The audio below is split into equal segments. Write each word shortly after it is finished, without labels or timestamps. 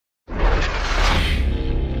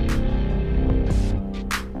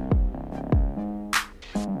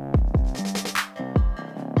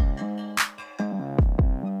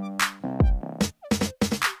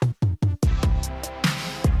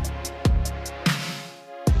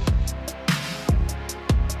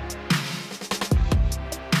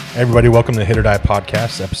Everybody, welcome to the HIT.OR.DIE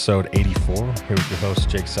podcast, episode 84. Here with your hosts,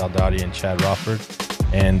 Jake Saldati and Chad Rofford.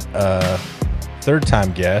 And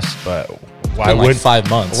third-time guest, but why like 5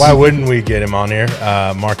 months. Why wouldn't we get him on here?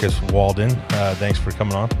 Marcus Walden, thanks for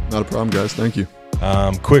coming on. Not a problem, guys. Thank you.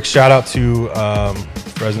 Quick shout-out to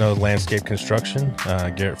Fresno Landscape Construction,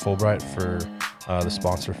 Garrett Fulbright, for the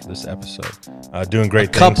sponsor for this episode. Doing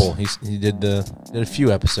great things. Couple. He did a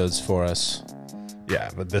few episodes for us. Yeah,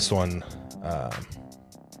 but this one...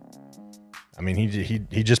 I mean,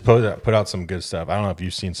 he just put out some good stuff. I don't know if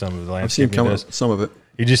you've seen some of the landscape. I've seen some of it.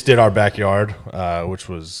 He just did our backyard, which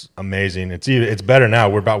was amazing. It's better now.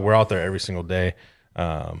 We're out there every single day.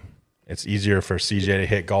 It's easier for CJ to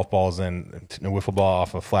hit golf balls and a wiffle ball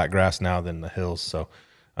off of flat grass now than the hills. So,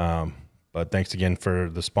 but thanks again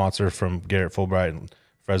for the sponsor from Garrett Fulbright and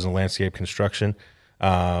Fresno Landscape Construction.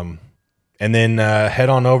 And then head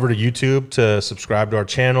on over to YouTube to subscribe to our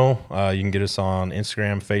channel. You can get us on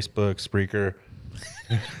Instagram, Facebook, Spreaker.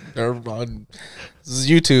 This is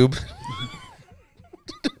YouTube.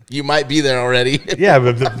 You might be there already. Yeah,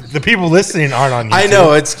 but the people listening aren't on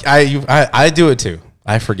YouTube. I know. I do it too.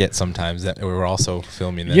 I forget sometimes that we're also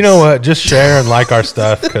filming this. You know what? Just share and like our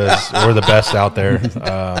stuff because we're the best out there.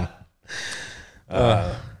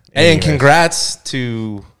 And congrats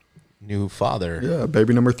to new father. Yeah,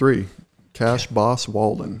 baby number 3. Cash Boss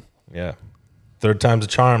Walden. Yeah. Third time's a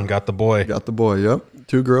charm. Got the boy. Got the boy, yep.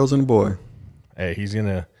 2 girls and a boy. Hey, he's going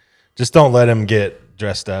to – just don't let him get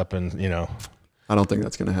dressed up and, you know. I don't think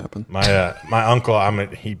that's going to happen. My uncle, I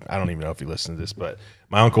don't even know if he listened to this, but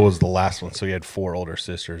my uncle was the last one, so he had 4 older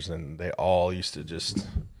sisters, and they all used to just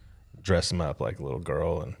dress him up like a little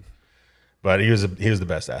girl. But he was the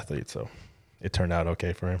best athlete, so it turned out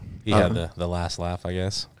okay for him. He had the last laugh, I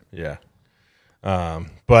guess. Yeah.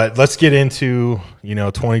 But let's get into,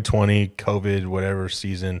 2020, COVID, whatever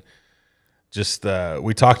season. Just,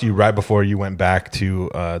 we talked to you right before you went back to,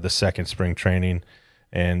 the second spring training.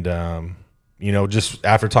 And, just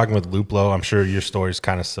after talking with Luplo, I'm sure your story is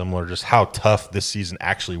kind of similar, just how tough this season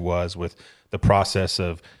actually was with the process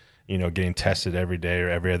of, getting tested every day or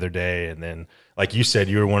every other day. And then, like you said,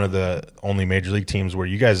 you were one of the only major league teams where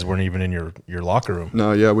you guys weren't even in your locker room.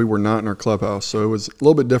 No, yeah, we were not in our clubhouse. So it was a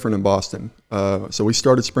little bit different in Boston. So we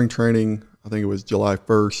started spring training, I think it was July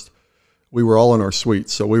 1st. We were all in our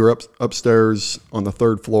suites. So we were upstairs on the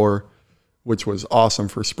 3rd floor, which was awesome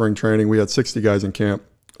for spring training. We had 60 guys in camp.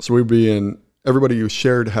 So we'd be in, everybody who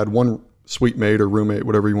shared had one suite mate or roommate,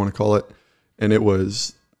 whatever you want to call it. And it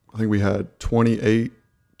was, I think we had 28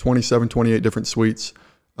 different suites.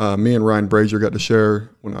 Me and Ryan Brazier got to share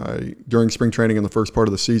during spring training in the first part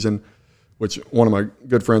of the season, which one of my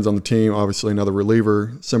good friends on the team, obviously another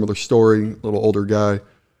reliever, similar story, a little older guy.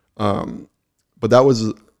 But that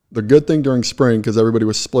was the good thing during spring because everybody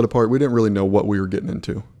was split apart. We didn't really know what we were getting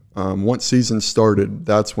into. Once season started,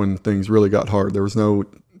 that's when things really got hard. There was no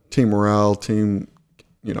team morale, team,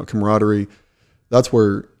 camaraderie. That's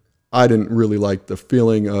where I didn't really like the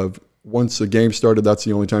feeling of once the game started, that's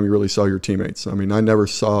the only time you really saw your teammates. I mean, I never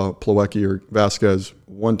saw Plawecki or Vasquez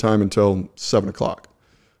one time until 7 o'clock.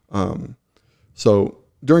 So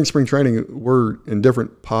during spring training, we're in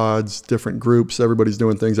different pods, different groups. Everybody's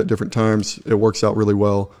doing things at different times. It works out really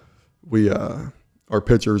well. Our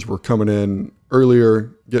pitchers were coming in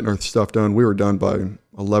earlier, getting our stuff done. We were done by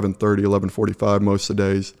 11:30, 11:45 most of the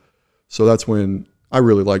days. So that's when I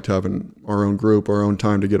really liked having our own group, our own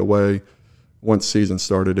time to get away. Once season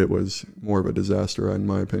started, it was more of a disaster, in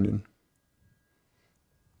my opinion.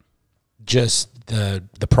 Just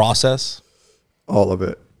the process? All of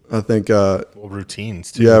it. I think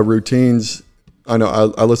routines, too. Yeah, routines. I know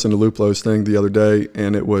I listened to Luplo's thing the other day,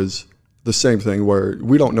 and it was the same thing where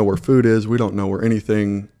we don't know where food is. We don't know where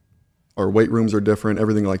anything, our weight rooms are different,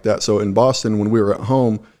 everything like that. So in Boston, when we were at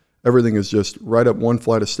home, everything is just right up one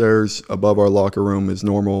flight of stairs above our locker room is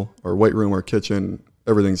normal. Our weight room, our kitchen,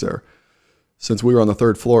 everything's there. Since we were on the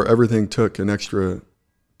 3rd floor, everything took an extra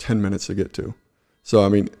 10 minutes to get to. So, I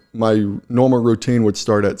mean, my normal routine would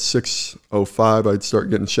start at 6:05. I'd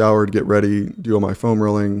start getting showered, get ready, do all my foam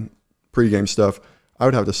rolling, pregame stuff. I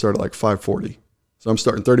would have to start at like 5:40. So I'm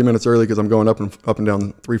starting 30 minutes early because I'm going up and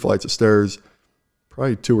down 3 flights of stairs,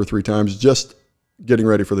 probably 2 or 3 times, just getting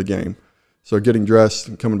ready for the game. So getting dressed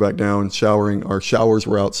and coming back down, showering. Our showers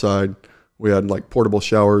were outside. We had like portable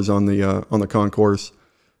showers on the concourse.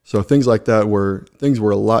 So things like that things were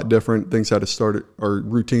a lot different. Things had to start, or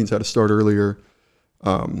routines had to start earlier.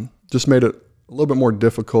 Just made it a little bit more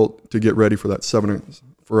difficult to get ready for that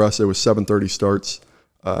for us, it was 7:30 starts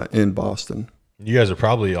in Boston. You guys are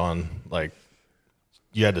probably on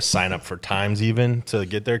you had to sign up for times even to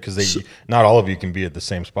get there because not all of you can be at the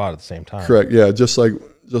same spot at the same time. Correct. Yeah, just like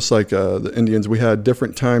just like the Indians, we had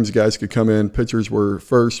different times guys could come in. Pitchers were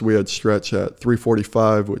first. We had stretch at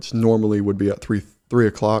 3:45, which normally would be at 3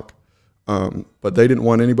 o'clock. But they didn't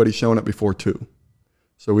want anybody showing up before 2.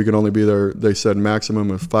 So we could only be there, they said,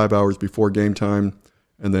 maximum of 5 hours before game time.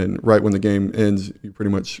 And then right when the game ends, you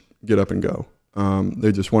pretty much get up and go.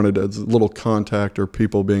 They just wanted as little contact or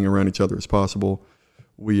people being around each other as possible.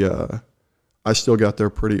 I still got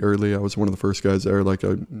there pretty early. I was one of the first guys there, like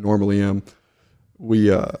I normally am.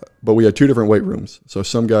 But we had 2 different weight rooms. So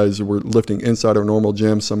some guys were lifting inside our normal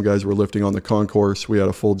gym. Some guys were lifting on the concourse. We had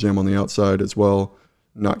a full gym on the outside as well,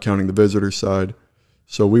 not counting the visitor side.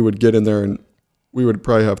 So we would get in there and we would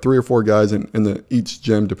probably have 3 or 4 guys in each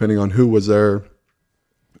gym, depending on who was there.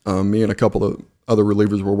 Me and a couple of other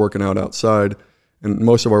relievers were working out outside, and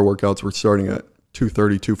most of our workouts were starting at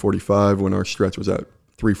 2:30, 2:45 when our stretch was at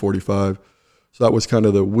 3:45. So that was kind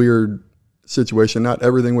of the weird situation. Not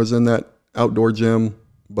everything was in that outdoor gym,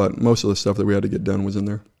 but most of the stuff that we had to get done was in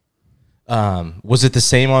there. Was it the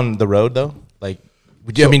same on the road though? Like,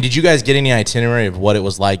 I mean, did you guys get any itinerary of what it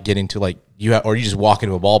was like getting to or you just walk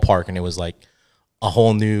into a ballpark and it was like a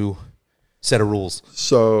whole new set of rules?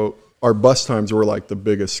 So our bus times were like the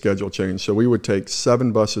biggest schedule change. So we would take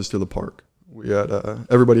 7 buses to the park. We had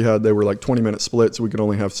they were like 20-minute splits. We could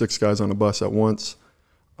only have 6 guys on a bus at once.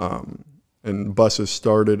 And buses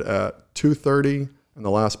started at 2:30, and the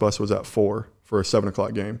last bus was at 4 for a 7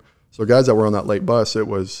 o'clock game. So guys that were on that late bus,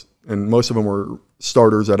 and most of them were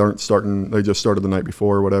starters that aren't starting. They just started the night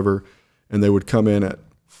before or whatever, and they would come in at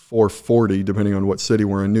 4:40, depending on what city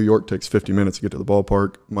we're in. New York takes 50 minutes to get to the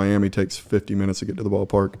ballpark. Miami takes 50 minutes to get to the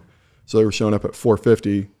ballpark. So they were showing up at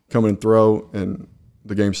 4:50, coming and throw, and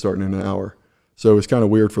the game's starting in an hour. So it was kind of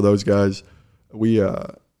weird for those guys.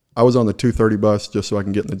 I was on the 2:30 bus just so I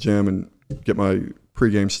can get in the gym and get my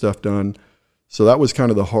pregame stuff done. So that was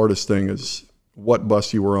kind of the hardest thing, is what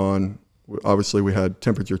bus you were on. Obviously, we had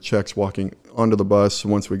temperature checks walking onto the bus.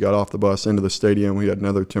 Once we got off the bus into the stadium, we had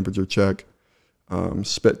another temperature check,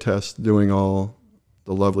 spit test, doing all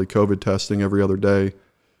the lovely COVID testing every other day.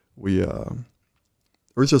 There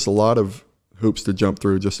was just a lot of hoops to jump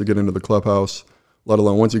through just to get into the clubhouse, let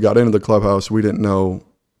alone once you got into the clubhouse, we didn't know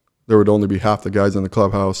there would only be half the guys in the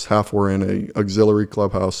clubhouse. Half were in a auxiliary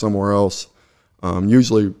clubhouse somewhere else.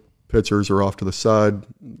 Usually pitchers are off to the side.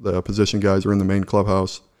 The position guys are in the main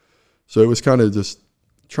clubhouse. So it was kind of just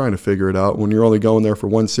trying to figure it out. When you're only going there for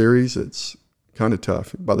one series, it's kind of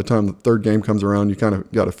tough. By the time the third game comes around, you kind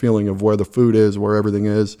of got a feeling of where the food is, where everything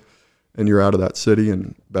is, and you're out of that city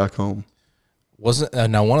and back home. Wasn't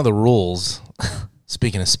now one of the rules,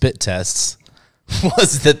 speaking of spit tests,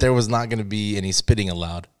 was that there was not going to be any spitting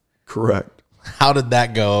allowed? Correct. How did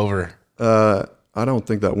that go over? I don't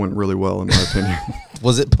think that went really well, in my opinion.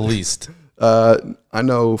 Was it policed? I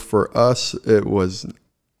know for us, it was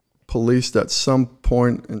policed at some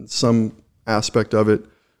point in some aspect of it.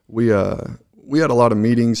 We had a lot of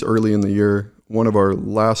meetings early in the year. One of our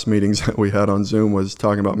last meetings that we had on Zoom was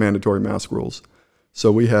talking about mandatory mask rules.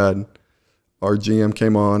 So we had our GM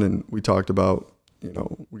came on and we talked about,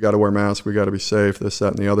 we got to wear masks, we got to be safe, this,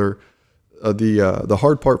 that, and the other. The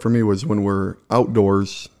hard part for me was when we're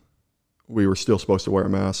outdoors, we were still supposed to wear a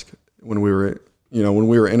mask. When we were,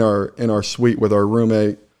 in our suite with our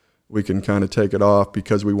roommate, we can kind of take it off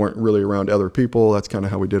because we weren't really around other people. That's kind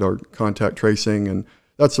of how we did our contact tracing, and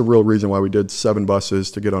that's the real reason why we did 7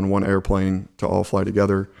 buses to get on one airplane to all fly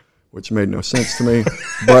together, which made no sense to me,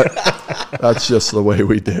 but that's just the way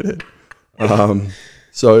we did it.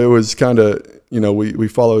 So it was kind of, we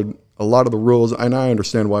followed a lot of the rules, and I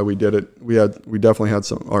understand why we did it. We definitely had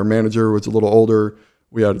our manager was a little older.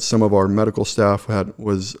 We had some of our medical staff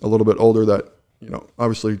was a little bit older that,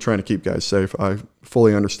 obviously trying to keep guys safe. I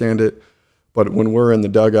fully understand it. But when we're in the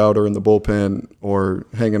dugout or in the bullpen or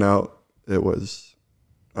hanging out,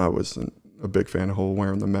 I wasn't a big fan of the whole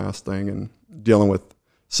wearing the mask thing and dealing with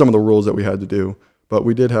some of the rules that we had to do. But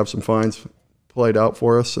we did have some fines played out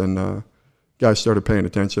for us, and guys started paying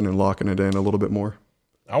attention and locking it in a little bit more.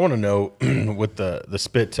 I want to know, with the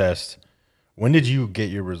spit test, when did you get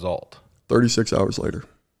your result? 36 hours later.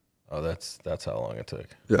 Oh, that's how long it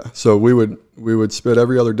took. Yeah. So we would spit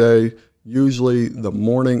every other day. Usually the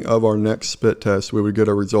morning of our next spit test, we would get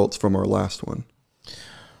our results from our last one.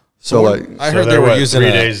 So I heard they were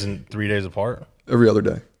using 3 days apart. Every other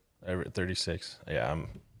day. Every 36. Yeah, I'm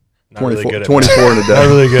not 24, really good at 24 in a day. Not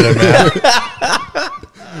really good at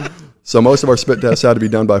math. So most of our spit tests had to be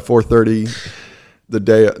done by 4:30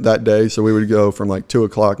 that day. So we would go from like 2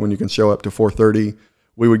 o'clock when you can show up to 4:30.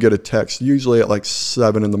 We would get a text usually at like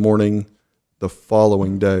 7 in the morning the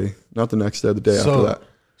following day, not the next day, the day after that.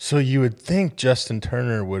 So you would think Justin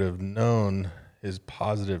Turner would have known his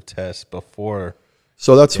positive test before.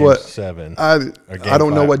 So that's Game what 7. I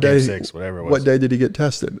don't know what Game day 6, whatever it was. What day did he get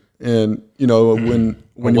tested? And you know when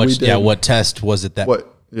we did, what test was it that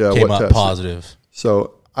came what up test? positive?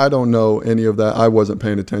 So I don't know any of that. I wasn't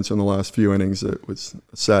paying attention the last few innings. It was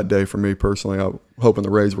a sad day for me personally. I was hoping the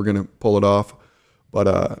Rays were going to pull it off,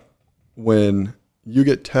 but when you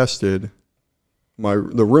get tested,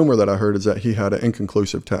 the rumor that I heard is that he had an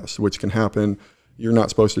inconclusive test, which can happen. You're not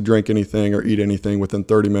supposed to drink anything or eat anything within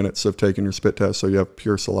 30 minutes of taking your spit test, so you have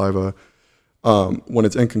pure saliva. When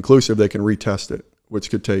it's inconclusive, they can retest it,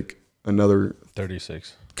 which could take another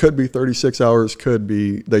 36. Could be 36 hours, could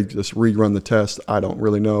be they just rerun the test. I don't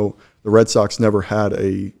really know. The Red Sox never had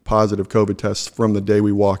a positive COVID test from the day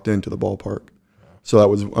we walked into the ballpark. So that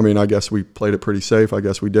was, I mean, I guess we played it pretty safe. I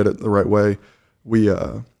guess we did it the right way. We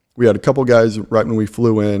had a couple guys right when we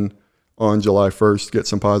flew in on July 1st get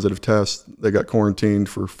some positive tests. They got quarantined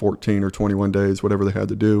for 14 or 21 days, whatever they had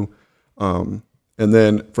to do. And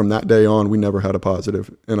then from that day on, we never had a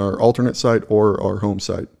positive in our alternate site or our home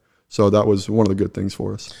site. So that was one of the good things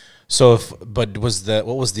for us. So, what was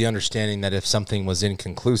the understanding that if something was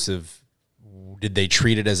inconclusive, did they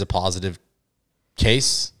treat it as a positive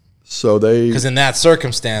case? So because in that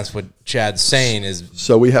circumstance, what Chad's saying is,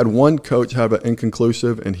 so we had one coach have an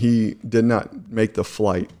inconclusive, and he did not make the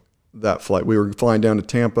flight. That flight, we were flying down to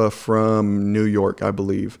Tampa from New York, I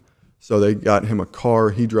believe. So they got him a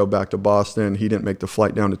car. He drove back to Boston. He didn't make the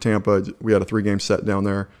flight down to Tampa. We had a 3-game set down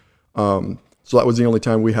there. So that was the only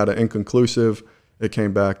time we had an inconclusive. It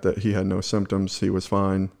came back that he had no symptoms. He was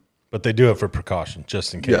fine. But they do it for precaution,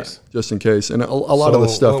 just in case. Yeah, just in case. And a lot of the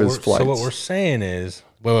stuff is flights. So what we're saying is...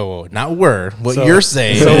 Whoa. Not what you're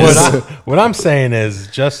saying so is... what I'm saying is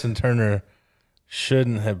Justin Turner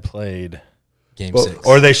shouldn't have played Game 6.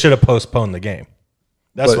 Or they should have postponed the game.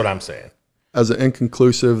 That's what I'm saying. As an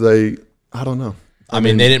inconclusive, I don't know. I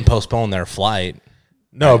mean, they didn't postpone their flight.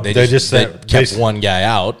 No, they just said kept one guy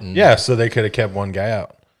out. Yeah, so they could have kept one guy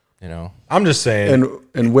out. You know, I'm just saying.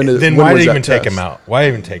 And when why did even take him out? Why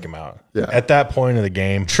even take him out? Yeah. At that point of the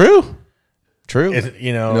game. True.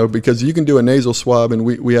 You know, because you can do a nasal swab, and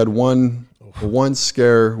we had one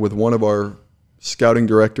scare with one of our scouting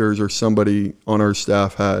directors or somebody on our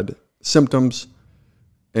staff had symptoms,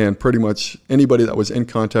 and pretty much anybody that was in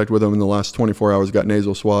contact with them in the last 24 hours got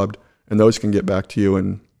nasal swabbed, and those can get back to you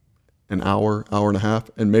in an hour and a half,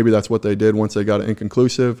 and maybe that's what they did once they got it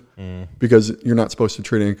inconclusive, because you're not supposed to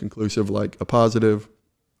treat it inconclusive like a positive,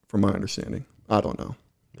 from my understanding. I don't know.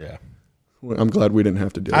 Yeah. I'm glad we didn't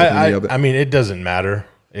have to do any of it. I mean, it doesn't matter.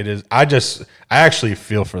 It is. I actually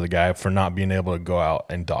feel for the guy for not being able to go out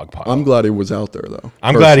and dogpile. I'm glad he was out there though.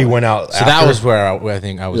 I'm glad he went out. So that was where I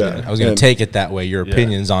think I was going to take it that way. Your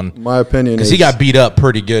opinions on my opinion, because he got beat up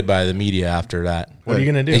pretty good by the media after that. What are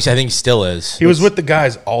you going to do? I think he still is. He was with the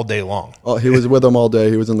guys all day long. He was with them all day.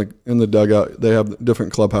 He was in the dugout. They have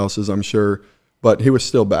different clubhouses, I'm sure, but he was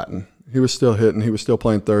still batting. He was still hitting. He was still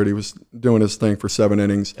playing third. He was doing his thing for 7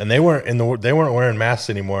 innings. And they weren't wearing masks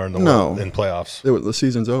anymore in the in playoffs. The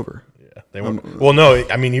season's over. Yeah, they weren't. Well, no,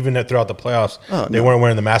 I mean even throughout the playoffs, they weren't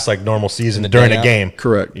wearing the mask like normal season during a game.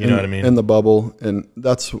 Correct. You know what I mean? In the bubble, and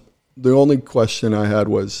that's the only question I had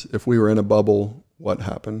was if we were in a bubble, what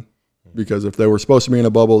happened? Because if they were supposed to be in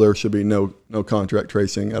a bubble, there should be no contract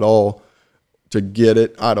tracing at all to get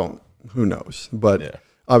it. Who knows? But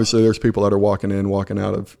obviously there's people that are walking in, walking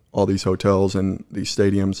out of all these hotels and these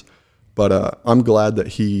stadiums. But I'm glad that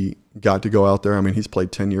he got to go out there. I mean, he's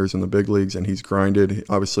played 10 years in the big leagues, and he's grinded.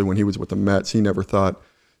 Obviously, when he was with the Mets, he never thought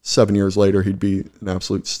 7 years later he'd be an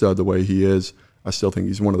absolute stud the way he is. I still think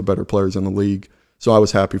he's one of the better players in the league. So I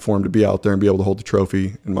was happy for him to be out there and be able to hold the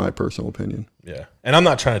trophy, in my personal opinion. Yeah. And I'm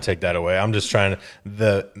not trying to take that away. I'm just trying to –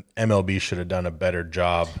 the MLB should have done a better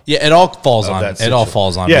job. Yeah, it all falls on – it all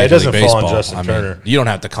falls on Major League doesn't Baseball. fall on Justin Turner. You don't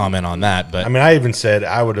have to comment on that. But I mean, I even said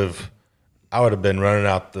I would have been running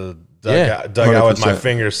out the dugout with my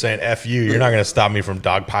fingers saying, F you. You're not going to stop me from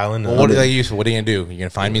dogpiling. Well, what are you going to do? You're going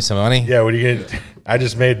to find me some money? Yeah, what are you going to – I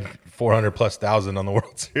just made $400,000+ on the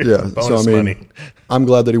World Series. Yeah, bonus money. I'm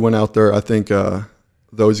glad that he went out there. I think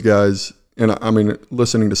those guys – and I mean,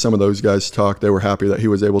 listening to some of those guys talk, they were happy that he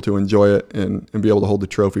was able to enjoy it and be able to hold the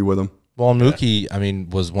trophy with them. Well, Mookie, I mean,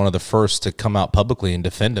 was one of the first to come out publicly and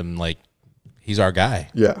defend him. Like, he's our guy.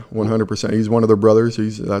 Yeah, 100%. He's one of their brothers.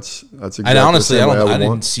 That's exactly. And honestly, the same way I didn't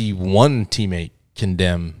want. see one teammate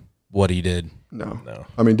condemn what he did. No.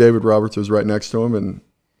 I mean, David Roberts was right next to him, and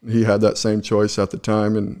he had that same choice at the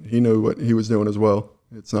time, and he knew what he was doing as well.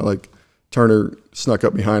 It's not like Turner snuck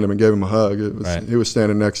up behind him and gave him a hug. It was He was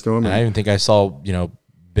standing next to him. And I even think I saw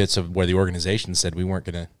bits of where the organization said we weren't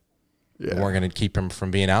going to We weren't going to keep him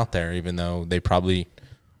from being out there, even though they probably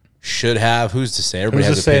should have. Who's to say? Everybody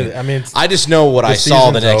has opinion. I mean, I just know what I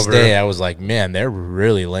saw the next over. day. I was like, man, they're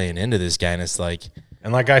really laying into this guy. And it's like,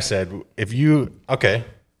 and like I said, if you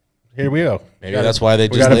here we go. Maybe that's why they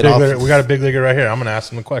just laid off. We got a big leaguer right here. I'm going to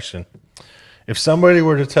ask him a question. If somebody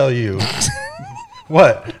were to tell you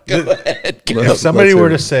what? Go ahead. If somebody were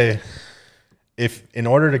to say, if in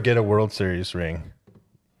order to get a World Series ring,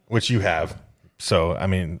 which you have,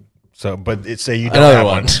 but say you don't Another have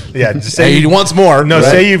one. Yeah, just say he wants more. No,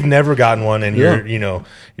 say you've never gotten one, and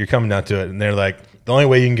you're coming down to it, and they're like, the only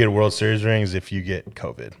way you can get a World Series ring is if you get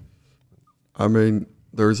COVID. I mean,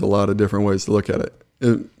 there's a lot of different ways to look at it.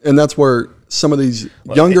 And that's where some of these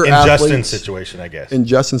younger athletes. In Justin's situation, I guess. In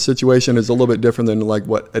Justin's situation is a little bit different than like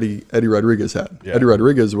what Eddie Rodriguez had. Yeah. Eddie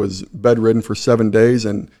Rodriguez was bedridden for 7 days,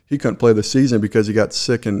 and he couldn't play the season because he got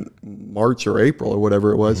sick in March or April or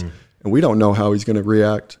whatever it was. Mm-hmm. And we don't know how he's going to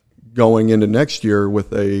react going into next year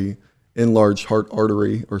with a enlarged heart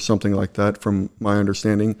artery or something like that, from my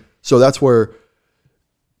understanding. So that's where,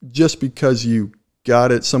 just because you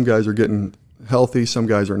got it, some guys are getting healthy, some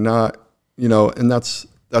guys are not. And that's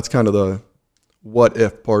kind of the what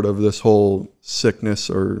if part of this whole sickness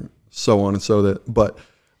or so on and so that. But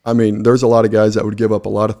I mean, there's a lot of guys that would give up a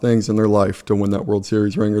lot of things in their life to win that World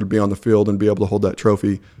Series ring or to be on the field and be able to hold that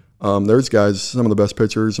trophy. There's guys, some of the best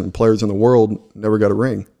pitchers and players in the world never got a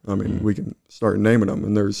ring. I mean, we can start naming them.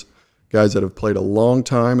 And there's guys that have played a long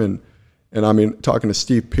time. And I mean, talking to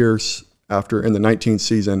Steve Pierce after in the 19th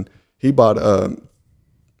season, he bought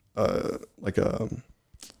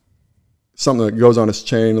something that goes on his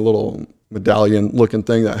chain, a little medallion-looking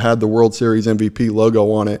thing that had the World Series MVP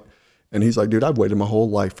logo on it. And he's like, dude, I've waited my whole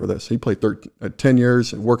life for this. He played 10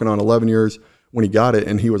 years and working on 11 years when he got it.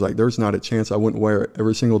 And he was like, there's not a chance I wouldn't wear it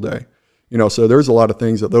every single day. So there's a lot of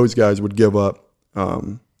things that those guys would give up.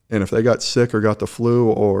 And if they got sick or got the flu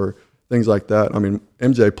or things like that, I mean,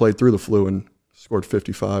 MJ played through the flu and scored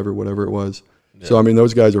 55 or whatever it was. Yeah. So, I mean,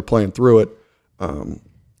 those guys are playing through it.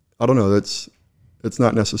 I don't know. It's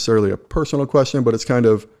not necessarily a personal question, but it's kind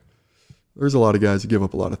of, there's a lot of guys that give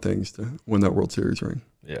up a lot of things to win that World Series ring.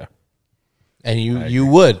 Yeah. And you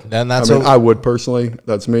would. And that's I would personally.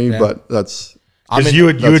 That's me, but that's. Because you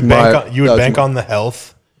would bank on the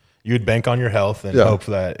health. You would bank on your health and hope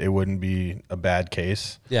that it wouldn't be a bad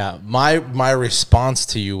case. Yeah. My response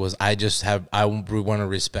to you was I want to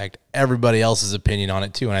respect everybody else's opinion on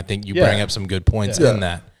it too. And I think you bring up some good points in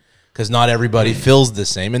that. Because not everybody feels the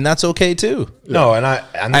same, and that's okay too. No, and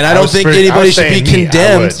I don't think anybody should be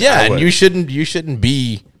condemned. And you shouldn't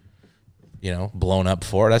be, blown up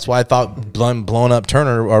for it. That's why I thought blown up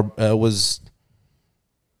Turner was,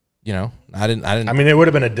 I didn't. I mean, it would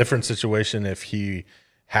have been a different situation if he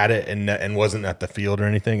had it and wasn't at the field or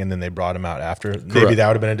anything, and then they brought him out after. Correct. Maybe that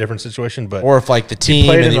would have been a different situation. But or if like the team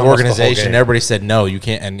and the organization, everybody said no, you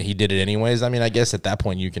can't, and he did it anyways. I mean, I guess at that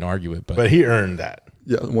point you can argue it, but he earned that.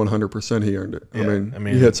 Yeah, 100% he earned it. Yeah, I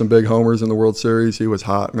mean, he hit some big homers in the World Series. He was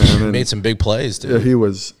hot, man. And made some big plays, too. Yeah, he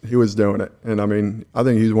was doing it. And, I mean, I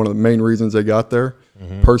think he's one of the main reasons they got there,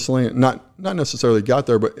 personally. Not necessarily got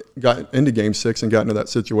there, but got into Game 6 and got into that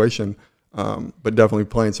situation. But definitely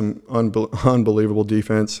playing some unbelievable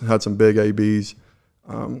defense, had some big ABs.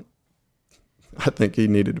 I think he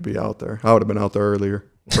needed to be out there. I would have been out there earlier,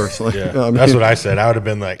 personally. Yeah, I mean, that's what I said. I would have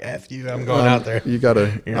been like, F you, I'm going out there. I got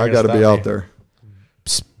to be out there.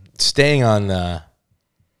 Staying on the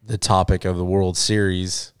topic of the World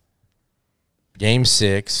Series, Game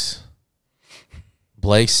 6,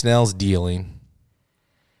 Blake Snell's dealing,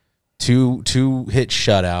 two hit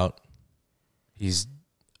shutout. He's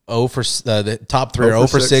 0 for the top three are 0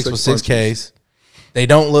 for 6 with 6 Ks. They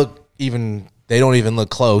don't even look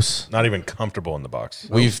close. Not even comfortable in the box.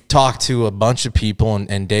 We've talked to a bunch of people,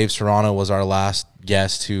 and Dave Serrano was our last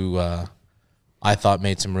guest who I thought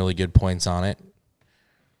made some really good points on it.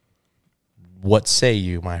 What say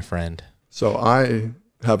you, my friend? So I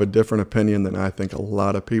have a different opinion than I think a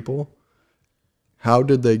lot of people. How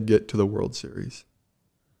did they get to the World Series?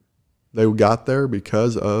 They got there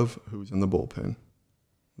because of who's in the bullpen.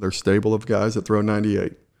 Their stable of guys that throw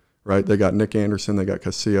 98, right? They got Nick Anderson, they got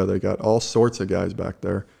Casilla, they got all sorts of guys back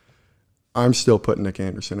there. I'm still putting Nick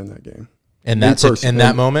Anderson in that game. And that's in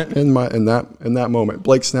that moment? In that moment.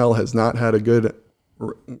 Blake Snell has not had a good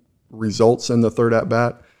results in the third at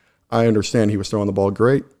bat. I understand he was throwing the ball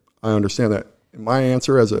great. I understand that. My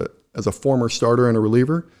answer as a former starter and a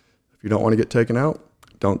reliever, if you don't want to get taken out,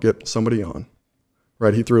 don't get somebody on.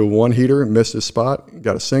 Right? He threw one heater, missed his spot,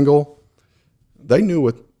 got a single. They knew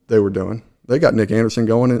what they were doing. They got Nick Anderson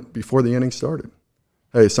going before the inning started.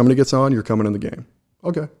 Hey, somebody gets on, you're coming in the game.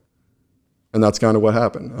 Okay. And that's kind of what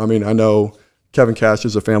happened. I mean, I know Kevin Cash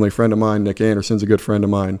is a family friend of mine. Nick Anderson's a good friend of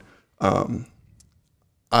mine.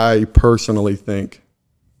 I personally think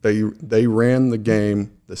they ran the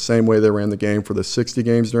game the same way they ran the game for the 60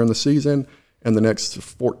 games during the season and the next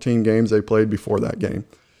 14 games they played before that game.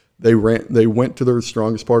 They went to their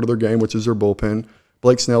strongest part of their game, which is their bullpen.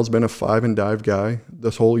 Blake Snell's been a 5-and-dive guy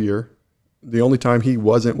this whole year. The only time he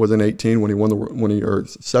wasn't was in 18 when he won or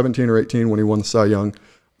 17 or 18 when he won the Cy Young.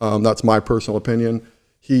 That's my personal opinion.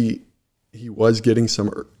 He was getting some,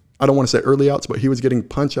 I don't want to say early outs, but he was getting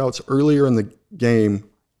punch outs earlier in the game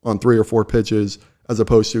on 3 or 4 pitches, as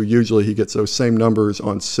opposed to usually he gets those same numbers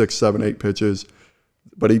on 6, 7, 8 pitches.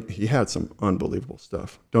 But he had some unbelievable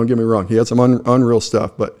stuff. Don't get me wrong. He had some unreal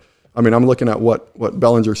stuff. But, I mean, I'm looking at what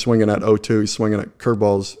Bellinger's swinging at 0-2. He's swinging at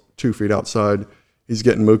curveballs 2 feet outside. He's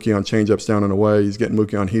getting Mookie on changeups down and away. He's getting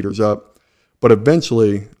Mookie on heaters up. But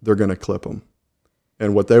eventually they're going to clip him.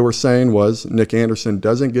 And what they were saying was Nick Anderson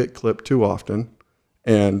doesn't get clipped too often.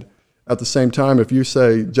 And at the same time, if you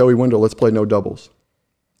say, Joey Wendell, let's play no doubles,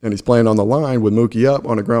 and he's playing on the line with Mookie up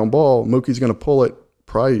on a ground ball, Mookie's going to pull it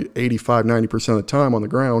probably 85, 90% of the time on the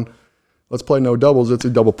ground. Let's play no doubles. It's a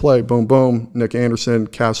double play. Boom, boom. Nick Anderson,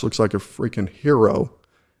 Cash looks like a freaking hero.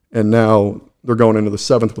 And now they're going into the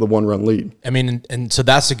 7th with a 1-run lead. I mean, and so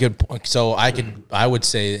that's a good point. So I would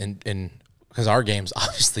say, because our game's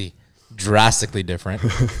obviously drastically different.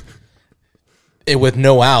 With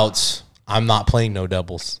no outs, I'm not playing no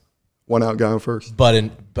doubles. 1 out guy on first.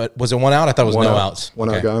 But was it 1 out? I thought it was no outs.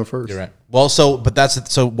 1 out guy on first. You're right. Well, so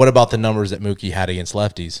what about the numbers that Mookie had against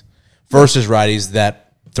lefties versus righties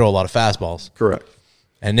that throw a lot of fastballs? Correct.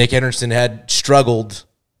 And Nick Anderson had struggled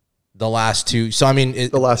the last 2. So I mean,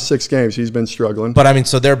 the last 6 games he's been struggling. But I mean,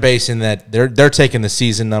 so they're basing that they're taking the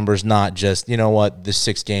season numbers, not just the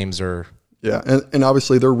 6 games are. Yeah, and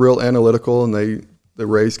obviously they're real analytical, and the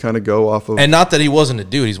Rays kind of go off of. And not that he wasn't a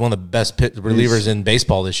dude; he's one of the best relievers in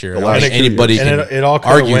baseball this year. Anybody can it all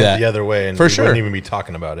kind of went the other way, and for we wouldn't even be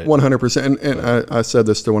talking about it. 100%. And I said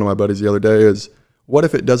this to one of my buddies the other day: is what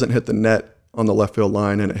if it doesn't hit the net on the left field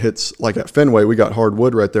line, and it hits like at Fenway? We got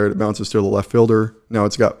hardwood right there; it bounces to the left fielder. Now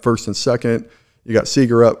it's got first and second. You got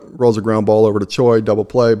Seager up, rolls a ground ball over to Choi, double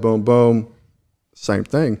play, boom, boom. Same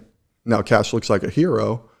thing. Now Cash looks like a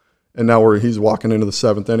hero, and now he's walking into the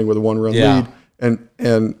 7th inning with a 1-run lead.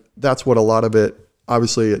 And that's what a lot of it,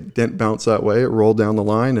 obviously it didn't bounce that way. It rolled down the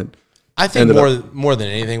line. And I think more than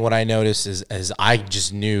anything, what I noticed is I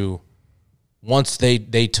just knew once they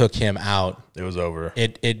took him out, it was over.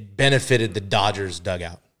 It benefited the Dodgers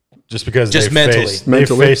dugout. Just because mentally. They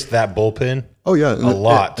faced that bullpen a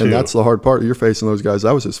lot, too. And that's the hard part. You're facing those guys.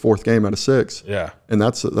 That was his 4th game out of 6. Yeah. And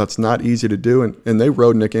that's not easy to do. And they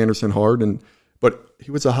rode Nick Anderson hard, but he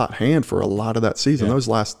was a hot hand for a lot of that season. Those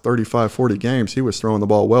last 35, 40 games, he was throwing the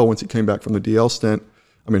ball well once he came back from the DL stint.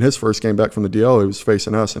 I mean, his first game back from the DL, he was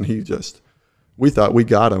facing us, and we thought we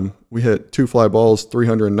got him. We hit 2 fly balls,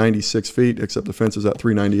 396 feet, except the fence is at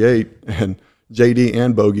 398. And JD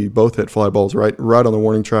and Bogey both hit fly balls right on the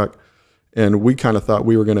warning track. And we kind of thought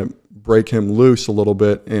we were going to break him loose a little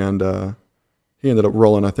bit, and he ended up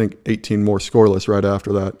rolling, I think, 18 more scoreless right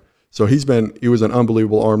after that. So he was an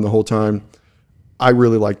unbelievable arm the whole time. I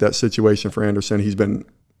really like that situation for Anderson. He's been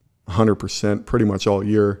 100% pretty much all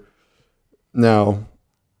year. Now,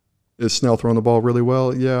 is Snell throwing the ball really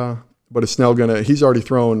well? Yeah. But is Snell he's already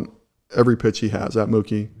thrown every pitch he has at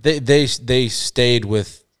Mookie. They stayed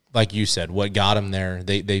with, like you said, what got him there.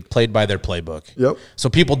 They played by their playbook. Yep. So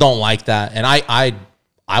people don't like that. And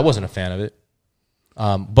I wasn't a fan of it.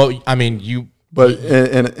 But I mean,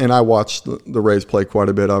 and I watched the Rays play quite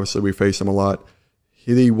a bit. Obviously, we face them a lot.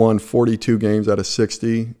 He won 42 games out of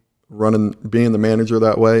 60, being the manager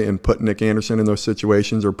that way and putting Nick Anderson in those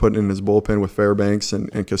situations or putting in his bullpen with Fairbanks and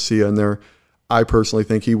Casilla in there. I personally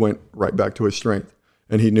think he went right back to his strength.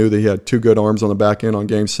 And he knew that he had 2 good arms on the back end on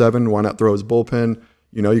Game 7. Why not throw his bullpen?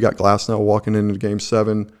 You got Glasnow walking into Game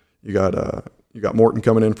 7. You got Morton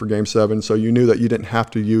coming in for Game 7. So you knew that you didn't have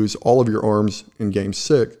to use all of your arms in Game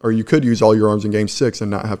 6, or you could use all your arms in Game 6 and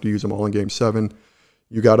not have to use them all in Game 7.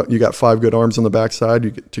 You got 5 good arms on the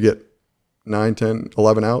backside to get 9, 10,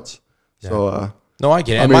 11 outs. Yeah. So no, I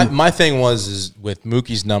get it. My thing was with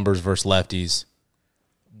Mookie's numbers versus lefties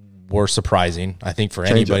were surprising. I think for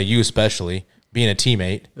anybody, you especially, being a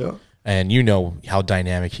teammate. Yeah. And you know how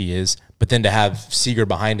dynamic he is. But then to have Seager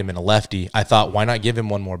behind him and a lefty, I thought, why not give him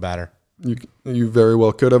one more batter? You very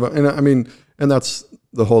well could have. And I mean, and that's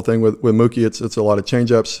the whole thing with Mookie. It's a lot of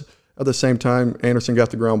changeups. At the same time, Anderson got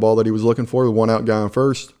the ground ball that he was looking for, the 1-out guy on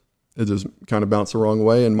first. It just kind of bounced the wrong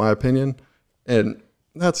way, in my opinion. And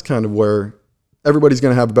that's kind of where everybody's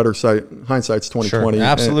going to have a better sight. Hindsight's 2020. Sure,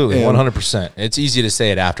 absolutely, 100%. It's easy to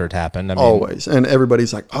say it after it happened. I mean, always. And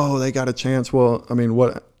everybody's like, oh, they got a chance. Well, I mean,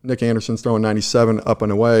 what Nick Anderson's throwing 97 up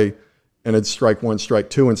and away, and it's strike one, strike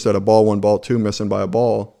two instead of ball one, ball two, missing by a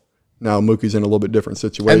ball. Now Mookie's in a little bit different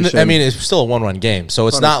situation. And I mean, it's still a 1-run game, so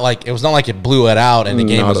it's not like it blew it out and the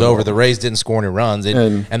game was over. The Rays didn't score any runs,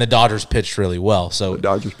 and the Dodgers pitched really well. So the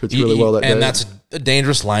Dodgers pitched really well that day, and that's a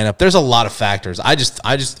dangerous lineup. There's a lot of factors.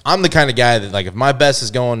 I'm the kind of guy that, like, if my best is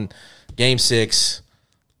going Game 6,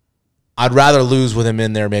 I'd rather lose with him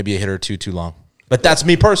in there maybe a hit or two too long. But that's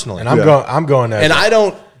me personally, and I'm going. And I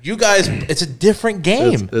don't. You guys, it's a different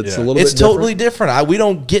game. It's a little bit totally different. We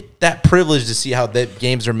don't get that privilege to see how the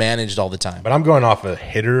games are managed all the time. But I'm going off a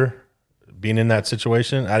hitter being in that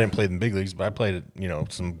situation. I didn't play in the big leagues, but I played,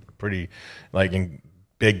 some pretty, like, in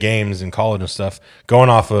big games in college and stuff. Going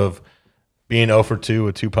off of being 0 for 2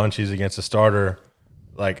 with 2 punches against a starter,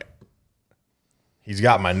 like, he's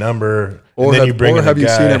got my number. Or have you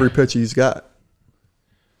seen every pitch he's got?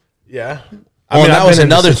 Yeah. Well, that was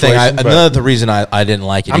another thing. Another reason I didn't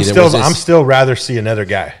like it either. I'm still rather see another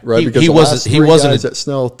guy. Right, because he wasn't guys that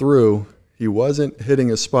Snell threw. He wasn't hitting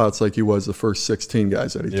his spots like he was the first 16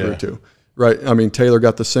 guys that he threw to. Right. I mean, Taylor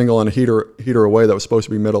got the single on a heater away that was supposed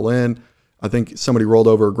to be middle in. I think somebody rolled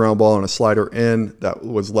over a ground ball on a slider in that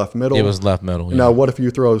was left middle. It was left middle. Yeah. Now, what if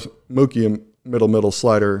you throw Mookie a middle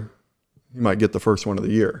slider? You might get the first one of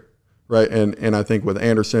the year, right? And I think with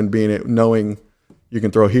Anderson knowing you can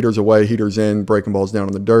throw heaters away, heaters in, breaking balls down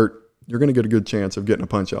in the dirt, you're going to get a good chance of getting a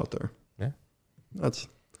punch out there. Yeah.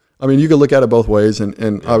 I mean, you could look at it both ways,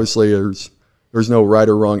 and obviously there's no right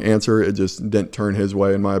or wrong answer. It just didn't turn his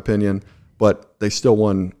way, in my opinion. But they still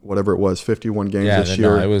won whatever it was, 51 games this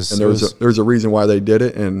year. There's a reason why they did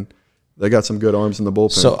it, and they got some good arms in the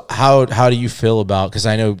bullpen. So how do you feel about, because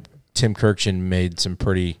I know Tim Kirkchin made some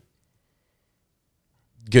pretty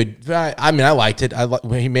good. I mean, I liked it.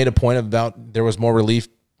 He made a point about there was more relief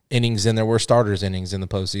innings than there were starters innings in the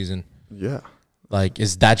postseason. Yeah. Like,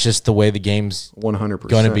 is that just the way the game's 100%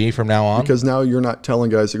 going to be from now on? Because now you're not telling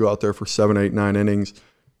guys to go out there for 7, 8, 9 innings.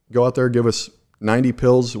 Go out there, give us 90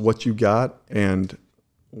 pills, what you got. And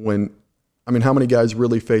how many guys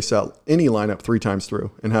really face out any lineup 3 times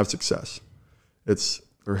through and have success? There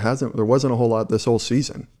wasn't a whole lot this whole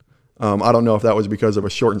season. I don't know if that was because of a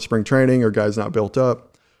shortened spring training or guys not built up.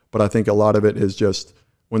 But I think a lot of it is just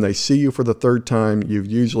when they see you for the 3rd time, you've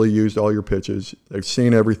usually used all your pitches. They've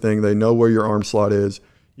seen everything. They know where your arm slot is.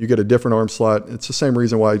 You get a different arm slot. It's the same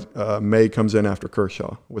reason why May comes in after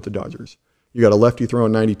Kershaw with the Dodgers. You got a lefty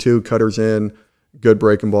throwing 92, cutters in, good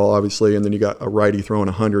breaking ball, obviously, and then you got a righty throwing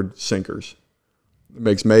 100 sinkers. It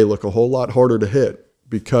makes May look a whole lot harder to hit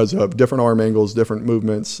because of different arm angles, different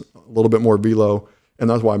movements, a little bit more velo, and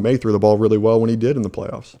that's why May threw the ball really well when he did in the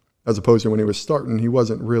playoffs. As opposed to when he was starting, he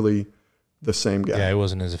wasn't really the same guy. Yeah, he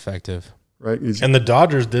wasn't as effective. Right? And the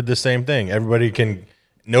Dodgers did the same thing.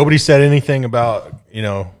 Nobody said anything about,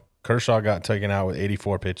 Kershaw got taken out with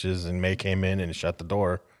 84 pitches and May came in and shut the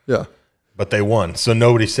door. Yeah. But they won. So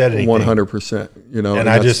nobody said anything. 100%. And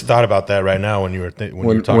I just thought about that right now when you were talking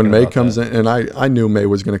about that. When May comes in, and I knew May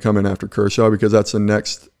was going to come in after Kershaw because that's the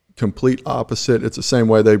next complete opposite. It's the same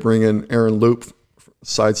way they bring in Aaron Loop,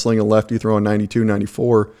 side slinging lefty, throwing 92,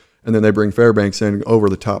 94. And then they bring Fairbanks in over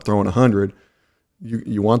the top, throwing 100.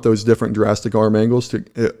 You want those different drastic arm angles.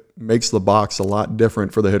 It makes the box a lot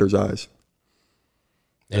different for the hitter's eyes.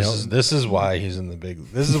 This is why he's in the big.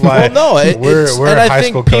 This is why we're high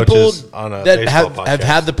school coaches on a that baseball podcast. have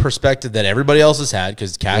had the perspective that everybody else has had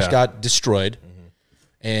because Cash got destroyed.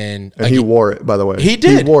 And he wore it, by the way. He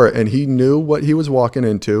did. He wore it, and he knew what he was walking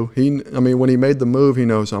into. When he made the move, he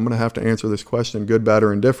knows, I'm going to have to answer this question, good, bad,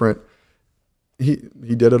 or indifferent. He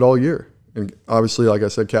did it all year. And obviously, like I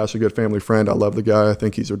said, Cash is a good family friend. I love the guy. I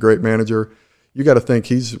think he's a great manager. You got to think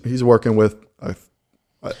he's working with an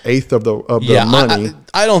eighth of the money.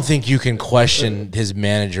 I don't think you can question his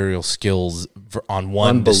managerial skills on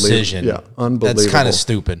one decision. Yeah, unbelievable. That's kind of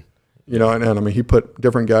stupid. And he put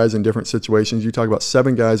different guys in different situations. You talk about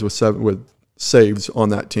 7 guys with saves on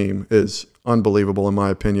that team is unbelievable, in my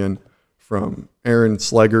opinion. From Aaron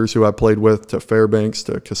Slegers, who I played with, to Fairbanks,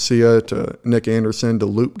 to Casilla, to Nick Anderson, to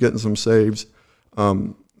Loop getting some saves.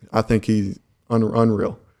 I think he's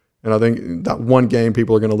unreal. And I think that one game,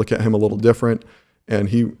 people are going to look at him a little different. And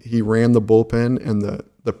he ran the bullpen and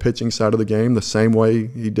the pitching side of the game the same way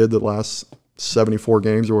he did the last 74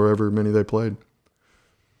 games or however many they played.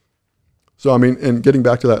 So, and getting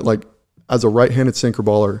back to that, like, as a right-handed sinker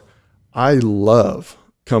baller, I love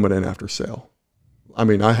coming in after Sale.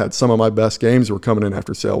 I had some of my best games were coming in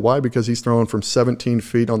after Sale. Why? Because he's throwing from 17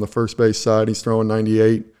 feet on the first base side. He's throwing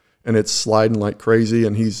 98. and it's sliding like crazy,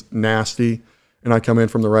 and he's nasty. And I come in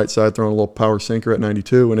from the right side throwing a little power sinker at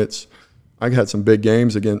 92, and I had some big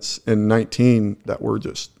games against in 19 that were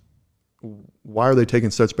just, why are they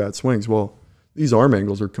taking such bad swings? Well, these arm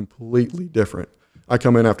angles are completely different. I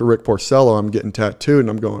come in after Rick Porcello, I'm getting tattooed, and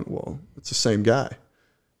I'm going, well, it's the same guy.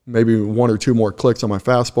 Maybe one or two more clicks on my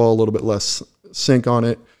fastball, a little bit less sink on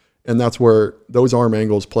it. And that's where those arm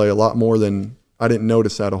angles play a lot more than, I didn't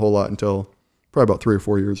notice that a whole lot until probably about 3 or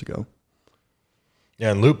 4 years ago.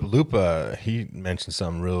 Yeah, and Loop, he mentioned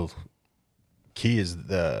something real key is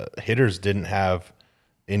the hitters didn't have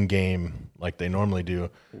in-game like they normally do,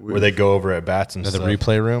 where they go over at bats and the stuff.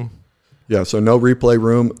 replay room? Yeah, so no replay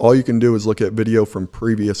room. All you can do is look at video from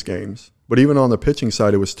previous games. But even on the pitching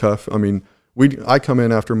side, it was tough. I mean, I come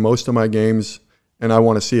in after most of my games, and I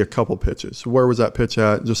want to see a couple pitches. Where was that pitch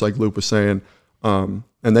at? Just like Luke was saying. And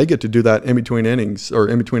they get to do that in between innings or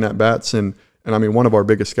in between at-bats. And I mean, one of our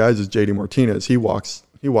biggest guys is J.D. Martinez. He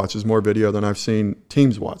watches more video than I've seen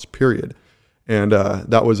teams watch, period. And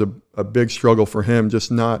that was a big struggle for him, just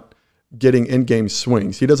not getting in-game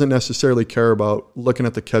swings. He doesn't necessarily care about looking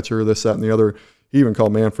at the catcher, this, that, and the other. He even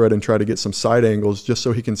called Manfred and tried to get some side angles just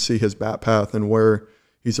so he can see his bat path and where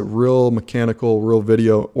he's a real mechanical, real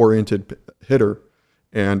video-oriented hitter.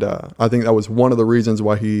 And I think that was one of the reasons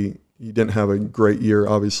why he didn't have a great year,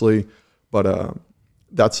 obviously. But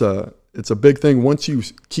it's a big thing. Once you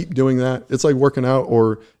keep doing that, it's like working out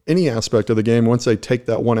or any aspect of the game. Once they take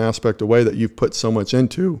that one aspect away that you've put so much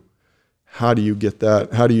into, how do you get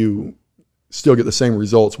that? How do you still get the same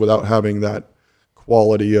results without having that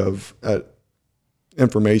quality of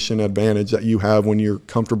information advantage that you have when you're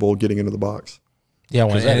comfortable getting into the box? Yeah,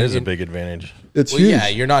 that is a big advantage. It's huge. Yeah,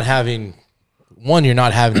 you're not having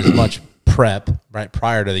as much prep right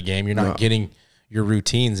prior to the game. You're not getting your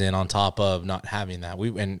routines in on top of not having that.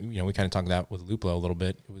 We kind of talked that with Luplo a little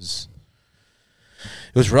bit. It was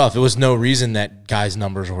rough. It was no reason that guys'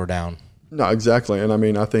 numbers were down. No, exactly. And I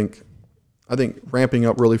mean, I think ramping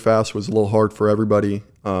up really fast was a little hard for everybody.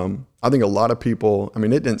 I think a lot of people, I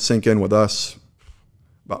mean, it didn't sink in with us.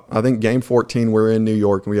 But I think game 14, we're in New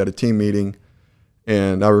York and we had a team meeting.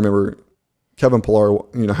 And I remember Kevin Pillar,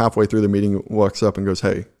 halfway through the meeting walks up and goes,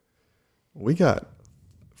 "Hey, we got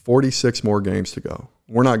 46 more games to go.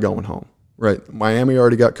 We're not going home." Right? Miami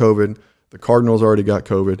already got COVID. The Cardinals already got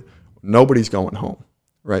COVID. Nobody's going home.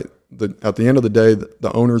 Right? At the end of the day,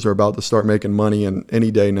 the owners are about to start making money, and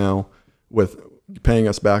any day now with paying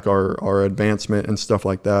us back our advancement and stuff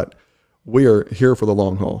like that. We are here for the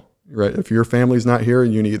long haul. Right? If your family's not here,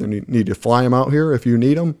 you either need to fly them out here if you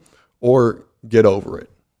need them, or get over it.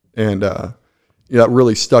 And that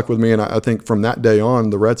really stuck with me. And I think from that day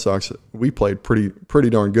on, the Red Sox, we played pretty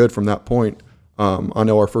darn good from that point. I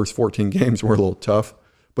know our first 14 games were a little tough,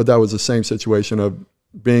 but that was the same situation of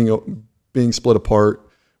being split apart.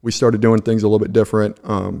 We started doing things a little bit different.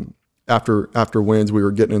 After wins, we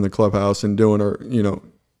were getting in the clubhouse and doing our,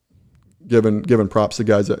 giving props to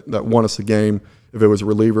guys that won us the game. If it was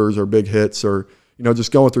relievers or big hits or,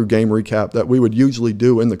 just going through game recap that we would usually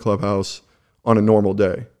do in the clubhouse on a normal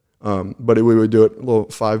day. But we would do it a little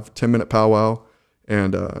 5-10 minute powwow.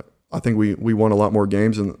 And I think we won a lot more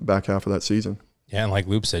games in the back half of that season. Yeah. And like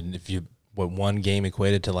Loop said, one game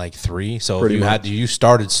equated to like 3. So if you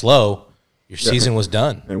started slow, your season was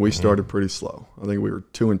done. And we started pretty slow. I think we were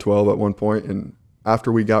 2-12 at one point. And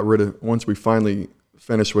after once we finally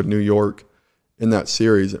finished with New York in that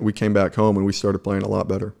series, we came back home and we started playing a lot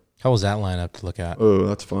better. How was that lineup to look at? Oh,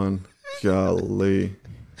 that's fun. Golly.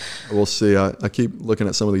 We'll see. I keep looking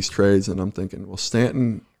at some of these trades, and I'm thinking, well,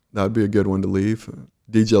 Stanton, that would be a good one to leave.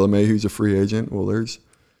 DJ LeMahieu's a free agent. Well, there's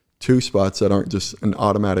 2 spots that aren't just an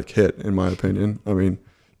automatic hit, in my opinion. I mean,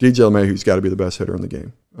 DJ LeMahieu's got to be the best hitter in the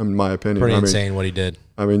game, in my opinion. Pretty insane what he did.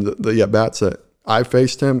 I mean, the bats that I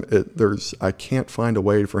faced him, I can't find a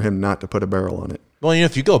way for him not to put a barrel on it. Well,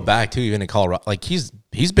 if you go back to even in Colorado, like he's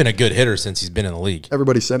been a good hitter since he's been in the league.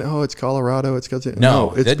 Everybody said, "Oh, it's Colorado. It's because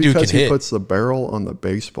it's because he puts the barrel on the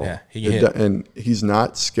baseball. Yeah, he can hit. And he's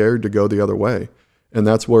not scared to go the other way. And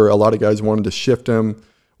that's where a lot of guys wanted to shift him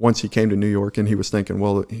once he came to New York, and he was thinking,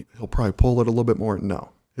 well, he'll probably pull it a little bit more.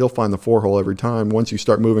 No, he'll find the 4-hole every time. Once you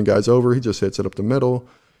start moving guys over, he just hits it up the middle.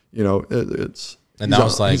 He's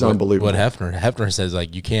unbelievable. What Hefner says,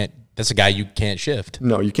 like, you can't. That's a guy you can't shift.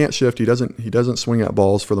 No, you can't shift. He doesn't swing at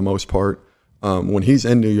balls for the most part. When he's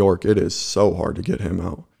in New York, it is so hard to get him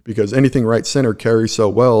out because anything right center carries so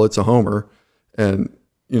well, it's a homer. And,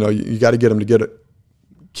 you got to get him to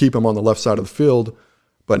keep him on the left side of the field.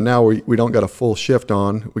 But now we don't got a full shift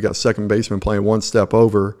on. We got second baseman playing one step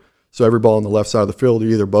over. So every ball on the left side of the field,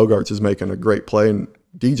 either Bogarts is making a great play and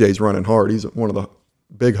DJ's running hard. He's one of the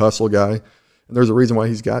big hustle guy. And there's a reason why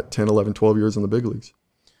he's got 10, 11, 12 years in the big leagues.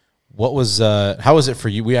 What was how was it for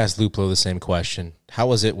you? We asked Luplo the same question. How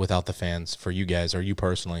was it without the fans for you guys, or you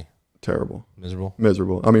personally? Terrible.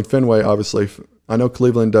 Miserable. I mean, Fenway, obviously, I know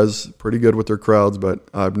Cleveland does pretty good with their crowds, but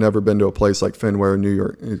I've never been to a place like Fenway or New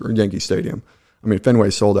York or Yankee Stadium. I mean, Fenway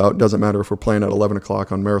sold out. It doesn't matter if we're playing at 11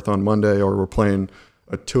 o'clock on Marathon Monday or we're playing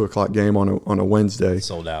a 2 o'clock game on a Wednesday.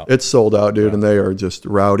 Sold out. It's sold out, dude, and they are just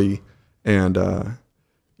rowdy. And,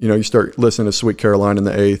 you know, you start listening to Sweet Caroline in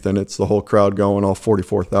the 8th, and it's the whole crowd going, all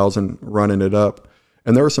 44,000 running it up.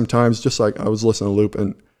 And there were some times, just like I was listening to Loop,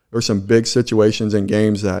 and there were some big situations in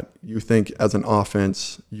games that you think as an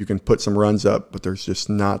offense you can put some runs up, but there's just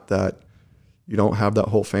not that. You don't have that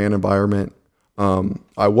whole fan environment.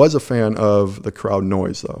 I was a fan of the crowd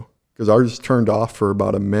noise, though, because I was turned off for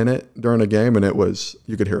about a minute during a game, and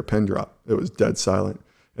you could hear a pin drop. It was dead silent,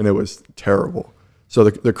 and it was terrible. So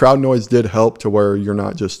the crowd noise did help to where you're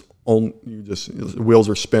not just wheels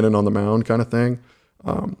are spinning on the mound kind of thing.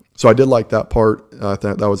 So I did like that part. I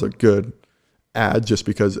thought that was a good add, just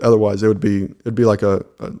because otherwise it'd be like a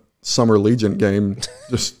Summer Legion game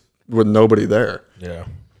just with nobody there. Yeah.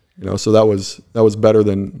 You know, so that was better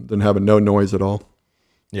than having no noise at all.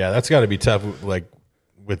 Yeah, that's got to be tough, like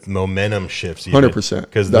with momentum shifts. 100%.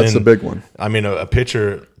 Because that's the big one. I mean, a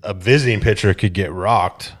visiting pitcher could get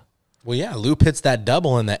rocked. Well, yeah, Loop hits that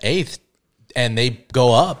double in the 8th, and they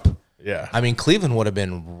go up. Yeah. I mean, Cleveland would have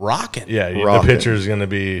been rocking. Yeah, the pitcher is going to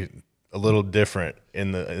be a little different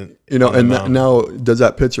in the now does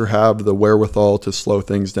that pitcher have the wherewithal to slow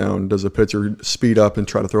things down? Does a pitcher speed up and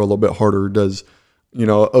try to throw a little bit harder? Does, you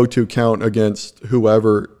know, 0-2 count against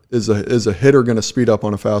whoever, is a hitter going to speed up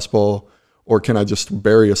on a fastball, or can I just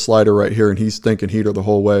bury a slider right here and he's thinking heater the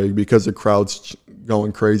whole way because the crowd's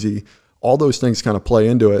going crazy? All those things kind of play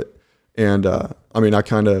into it. And I mean,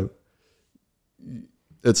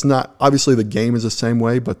 it's not, obviously the game is the same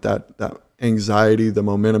way, but that anxiety, the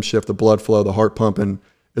momentum shift, the blood flow, the heart pumping,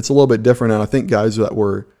 it's a little bit different. And I think guys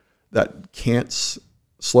that can't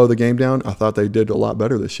slow the game down, I thought they did a lot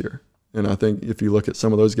better this year. And I think if you look at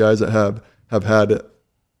some of those guys that have had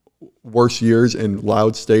worse years in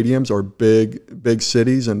loud stadiums or big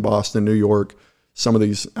cities in Boston, New York, some of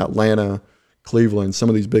these Atlanta, Cleveland, some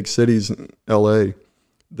of these big cities, LA,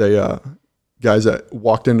 they guys that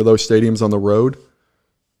walked into those stadiums on the road,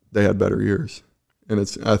 they had better years. And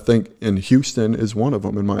I think in Houston is one of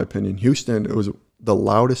them, in my opinion. Houston, it was the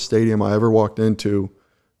loudest stadium I ever walked into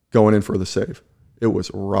going in for the save. It was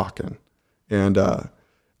rocking. And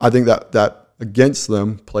I think that against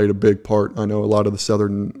them played a big part. I know a lot of the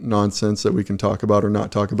Southern nonsense that we can talk about or not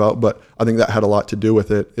talk about, but I think that had a lot to do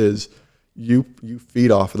with it, is you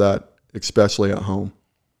feed off of that, especially at home.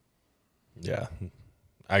 Yeah.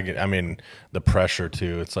 I mean, the pressure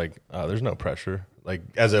too. It's like, there's no pressure. Like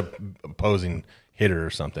as a opposing hitter or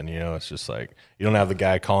something, you know, it's just like you don't have the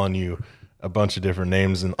guy calling you a bunch of different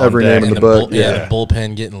names and every name in the book. The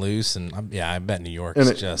bullpen getting loose, and I bet New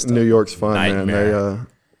York's just New York's fun, nightmare. Man.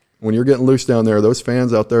 When you're getting loose down there, those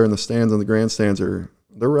fans out there in the stands and the grandstands they're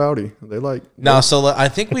rowdy. They like So I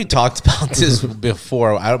think we talked about this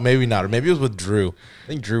before. Maybe not, or maybe it was with Drew. I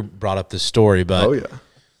think Drew brought up this story, but oh yeah.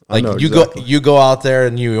 Like you go out there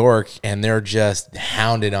in New York and they're just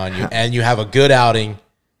hounding on you, and you have a good outing,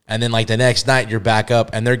 and then like the next night you're back up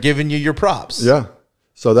and they're giving you your props. Yeah.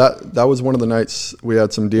 So that was one of the nights we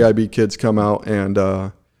had some DIB kids come out, and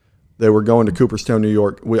they were going to Cooperstown, New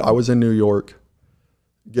York. I was in New York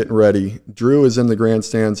getting ready. Drew is in the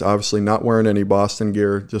grandstands, obviously not wearing any Boston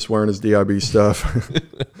gear, just wearing his DIB stuff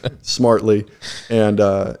smartly. And,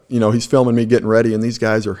 you know, he's filming me getting ready, and these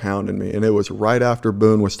guys are hounding me. And it was right after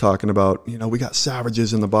Boone was talking about, you know, we got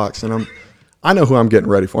savages in the box. And I know who I'm getting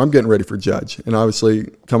ready for. I'm getting ready for Judge. And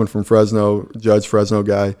obviously coming from Fresno, Judge, Fresno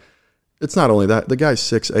guy, it's not only that. The guy's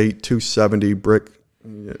 6'8", 270, brick.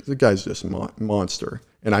 The guy's just a monster.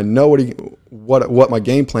 And I know what my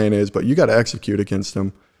game plan is, but you got to execute against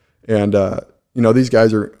him. And, you know, these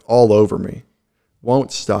guys are all over me.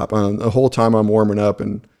 Won't stop. The whole time I'm warming up,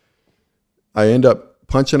 and I end up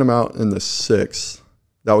punching him out in the 6th.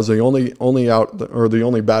 That was the only out, or the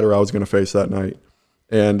only batter I was going to face that night.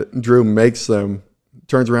 And Drew makes them,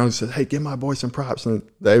 turns around and says, "Hey, give my boys some props." And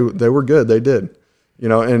they were good. They did. You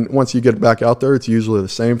know, and once you get back out there, it's usually the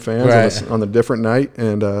same fans on a different night.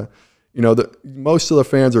 And, you know, most of the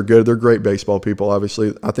fans are good. They're great baseball people,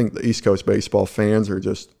 obviously. I think the East Coast baseball fans are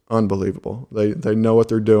just unbelievable. They know what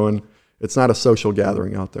they're doing. It's not a social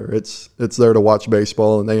gathering out there. It's there to watch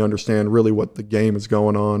baseball, and they understand really what the game is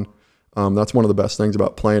going on. That's one of the best things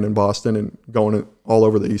about playing in Boston and going all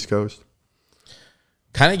over the East Coast.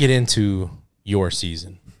 Kind of get into your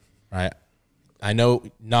season, right? I know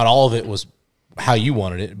not all of it was how you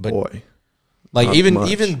wanted it, but Boy, like not even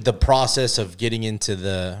much. the process of getting into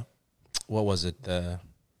the, what was it, the,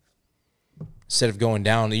 instead of going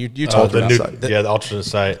down, you talked about the alternate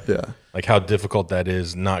site. Yeah. Like how difficult that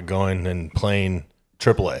is, not going and playing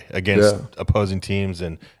AAA against opposing teams,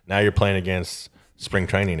 and now you're playing against spring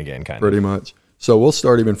training again, kind of. Pretty much. So we'll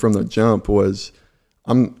start even from the jump. I was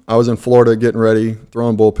in Florida getting ready,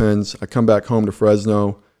 throwing bullpens. I come back home to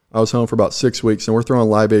Fresno. I was home for about 6 weeks, and we're throwing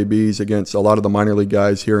live ABs against a lot of the minor league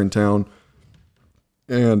guys here in town.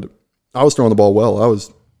 And I was throwing the ball well.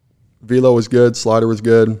 Velo was good, slider was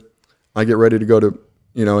good. I get ready to go to,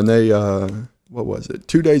 and they, what was it?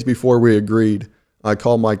 2 days before we agreed, I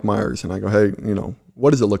called Mike Myers and I go, hey,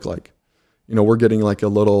 what does it look like? We're getting like a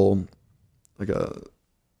little,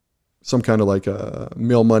 some kind of like a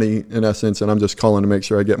meal money in essence, and I'm just calling to make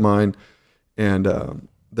sure I get mine. And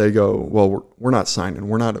they go, well, we're not signing.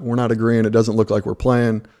 We're not agreeing. It doesn't look like we're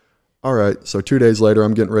playing. All right. So 2 days later,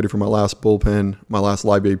 I'm getting ready for my last bullpen, my last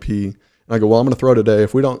live AP. And I go, well, I'm going to throw today.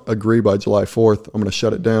 If we don't agree by July 4th, I'm going to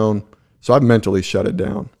shut it down. So I mentally shut it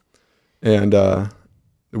down. And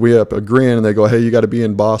we end up agreeing, and they go, hey, you got to be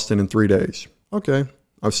in Boston in 3 days. Okay.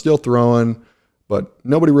 I'm still throwing, but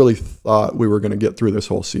nobody really thought we were going to get through this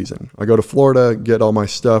whole season. I go to Florida, get all my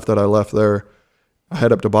stuff that I left there. I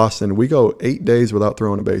head up to Boston. We go 8 days without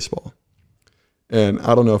throwing a baseball. And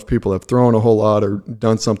I don't know if people have thrown a whole lot or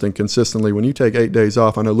done something consistently. When you take 8 days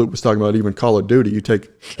off, I know Luke was talking about even Call of Duty. You take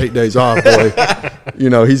 8 days off, boy,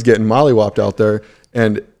 he's getting mollywopped out there.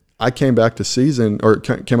 And I came back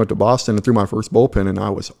to came up to Boston and threw my first bullpen, and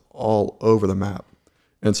I was all over the map.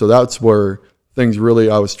 And so that's where things really,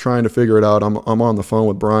 I was trying to figure it out. I'm on the phone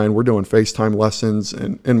with Brian. We're doing FaceTime lessons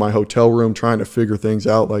and in my hotel room trying to figure things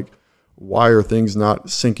out, like why are things not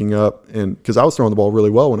syncing up? And because I was throwing the ball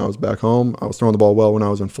really well when I was back home. I was throwing the ball well when I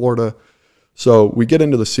was in Florida. So we get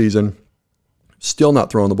into the season, still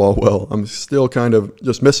not throwing the ball well. I'm still kind of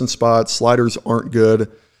just missing spots. Sliders aren't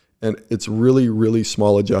good. And it's really, really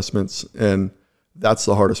small adjustments. And that's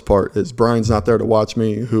the hardest part is Brian's not there to watch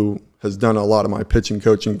me, who has done a lot of my pitching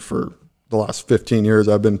coaching for the last 15 years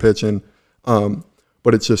I've been pitching.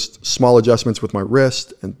 But it's just small adjustments with my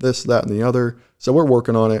wrist and this, that, and the other. So we're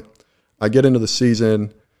working on it. I get into the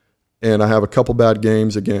season, and I have a couple bad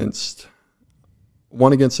games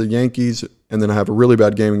one against the Yankees, and then I have a really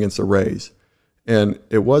bad game against the Rays. And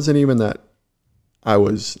it wasn't even that I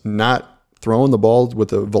was not throwing the ball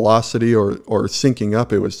with a velocity or syncing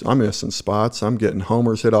up. It was I'm missing spots. I'm getting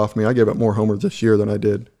homers hit off me. I gave up more homers this year than I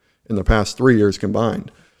did in the past 3 years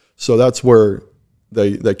combined. So that's where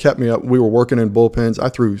they kept me up. We were working in bullpens. I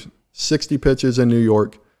threw 60 pitches in New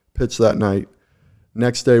York, pitched that night.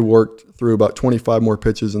 Next day, worked through about 25 more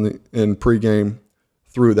pitches in pregame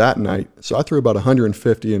through that night. So I threw about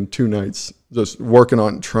 150 in 2 nights, just working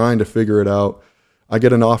on trying to figure it out. I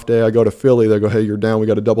get an off day. I go to Philly. They go, hey, you're down. We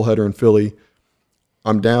got a doubleheader in Philly.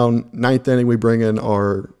 I'm down. 9th inning, we bring in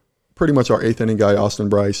pretty much our 8th inning guy, Austin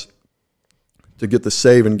Bryce, to get the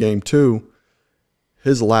save in game 2.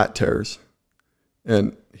 His lat tears,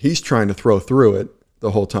 and he's trying to throw through it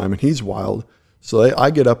the whole time, and he's wild. So I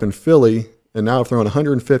get up in Philly, and now I've thrown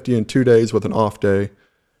 150 in 2 days with an off day.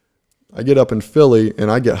 I get up in Philly, and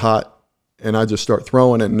I get hot, and I just start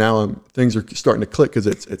throwing it. And now things are starting to click because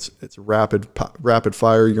it's rapid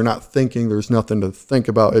fire. You're not thinking. There's nothing to think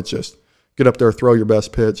about. It's just get up there, throw your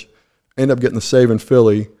best pitch. End up getting the save in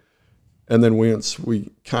Philly, and then once we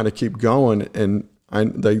kind of keep going, and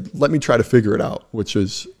they let me try to figure it out, which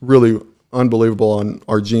is really unbelievable on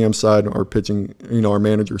our GM side, our pitching, our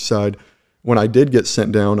manager side. When I did get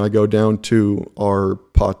sent down, I go down to our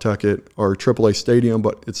Pawtucket, our AAA stadium,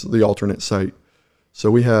 but it's the alternate site. So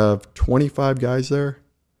we have 25 guys there.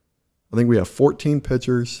 I think we have 14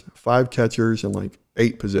 pitchers, 5 catchers, and like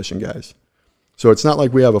 8 position guys. So it's not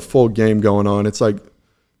like we have a full game going on. It's like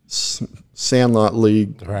Sandlot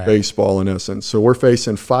League baseball in essence. So we're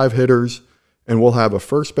facing 5 hitters, and we'll have a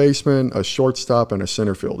first baseman, a shortstop, and a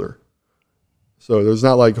center fielder. So there's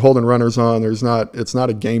not like holding runners on. It's not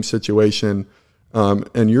a game situation.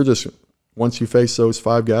 And you're just, once you face those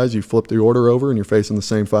 5 guys, you flip the order over and you're facing the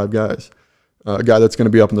same 5 guys. A guy that's going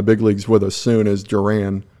to be up in the big leagues with us soon is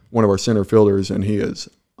Duran, one of our center fielders, and he is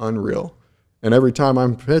unreal. And every time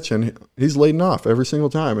I'm pitching, he's leading off every single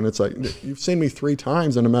time. And it's like, you've seen me 3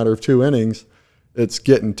 times in a matter of 2 innings. It's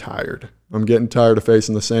getting tired. I'm getting tired of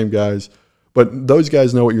facing the same guys. But those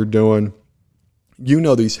guys know what you're doing. You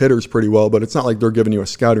know these hitters pretty well, but it's not like they're giving you a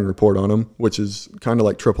scouting report on them, which is kind of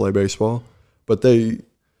like AAA baseball. But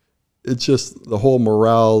it's just the whole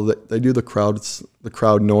morale. They do the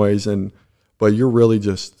crowd noise, but you're really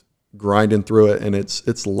just grinding through it, and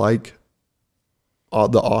it's like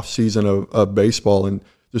the off season of baseball and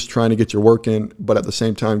just trying to get your work in, but at the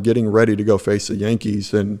same time getting ready to go face the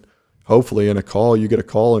Yankees. And hopefully in a call, you get a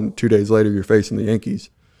call and 2 days later you're facing the Yankees.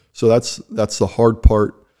 So that's the hard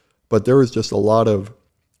part. But there was just a lot of,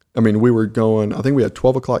 I mean, we were going, I think we had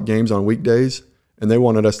 12 o'clock games on weekdays, and they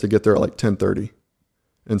wanted us to get there at like 10:30.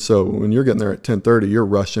 And so when you're getting there at 10:30, you're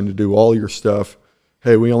rushing to do all your stuff.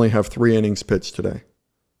 Hey, we only have 3 innings pitched today.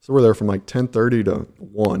 So we're there from like 10:30 to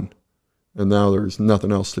 1. And now there's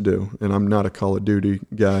nothing else to do. And I'm not a Call of Duty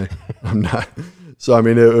guy. I'm not. So, I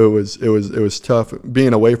mean, it was tough.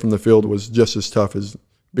 Being away from the field was just as tough as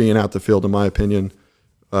being at the field, in my opinion.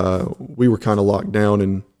 We were kind of locked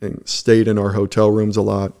down and stayed in our hotel rooms a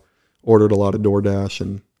lot, ordered a lot of DoorDash,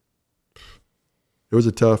 and it was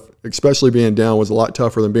a tough, especially being down was a lot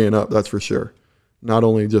tougher than being up, that's for sure. Not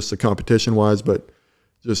only just the competition-wise, but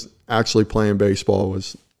just actually playing baseball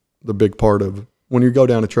was the big part of when you go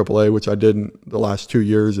down to AAA, which I did in the last 2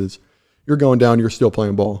 years, is you're going down, you're still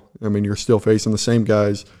playing ball. I mean, you're still facing the same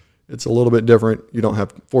guys. It's a little bit different. You don't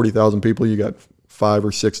have 40,000 people. You got 5,000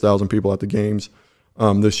 or 6,000 people at the games.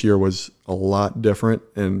 This year was a lot different.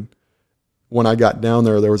 And when I got down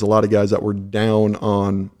there was a lot of guys that were down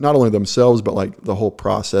on not only themselves, but like the whole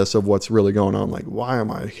process of what's really going on. Like, why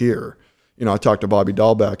am I here? You know, I talked to Bobby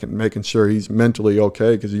Dahlbeck and making sure he's mentally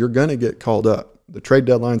okay, because you're going to get called up. The trade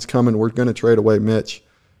deadline's coming. We're going to trade away Mitch.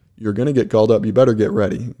 You're going to get called up. You better get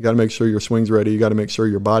ready. You got to make sure your swing's ready. You got to make sure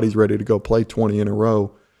your body's ready to go play 20 in a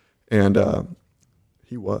row. And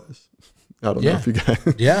he was. I don't know if you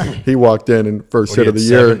guys. He walked in and first hit of the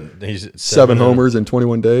year, 7 homers in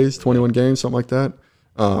 21 days, 21 games, something like that.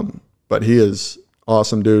 But he is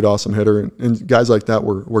awesome dude, awesome hitter. And guys like that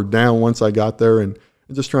were down once I got there, and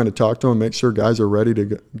just trying to talk to them, make sure guys are ready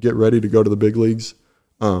to get ready to go to the big leagues.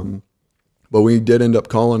 But we did end up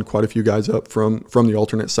calling quite a few guys up from the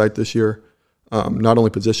alternate site this year. Not only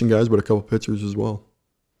position guys, but a couple pitchers as well.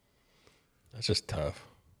 That's just tough.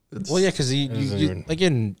 Well, yeah, because you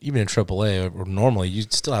again, even in AAA, or normally you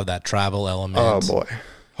still have that travel element. Oh boy,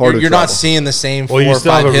 harder. You're not seeing the same 4 or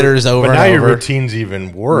 5 hitters over. But now and your over. routine's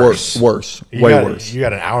even worse. Worse. Way worse. You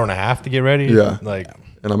got an hour and a half to get ready. Yeah,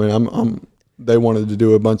 and I mean, they wanted to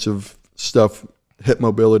do a bunch of stuff, hip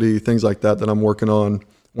mobility, things like that I'm working on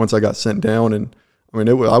once I got sent down. And I mean,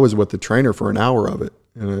 I was with the trainer for an hour of it,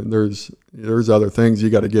 and there's other things you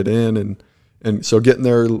got to get in, and so getting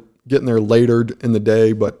there later in the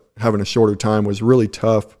day, but having a shorter time was really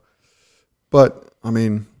tough. But I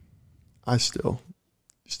mean, I still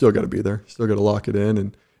got to be there, still got to lock it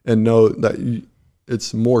in, and know that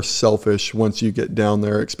it's more selfish once you get down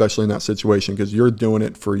there, especially in that situation, because you're doing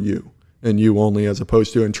it for you and you only, as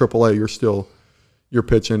opposed to in AAA, you're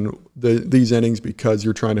pitching these innings because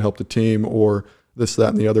you're trying to help the team or this, that,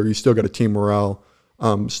 and the other. You still got a team morale,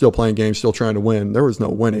 still playing games, still trying to win. There was no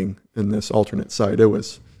winning in this alternate site. It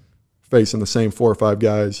was facing the same 4 or 5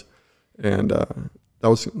 guys, and that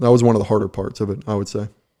was one of the harder parts of it, I would say.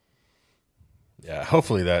 Yeah,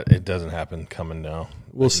 hopefully that it doesn't happen coming now.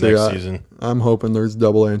 We'll see. Next season. I'm hoping there's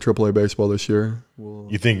AA and AAA baseball this year.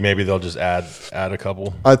 You think maybe they'll just add a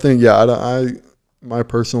couple? I think, yeah. My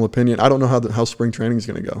personal opinion, I don't know how spring training is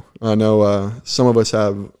going to go. I know some of us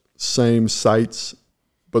have same sites,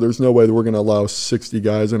 but there's no way that we're going to allow 60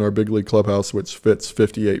 guys in our big league clubhouse, which fits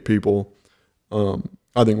 58 people.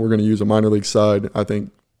 I think we're going to use a minor league side. I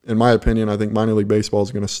think, in my opinion, minor league baseball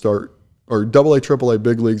is going to start, or AA, AAA,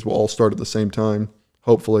 big leagues will all start at the same time,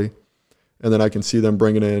 hopefully. And then I can see them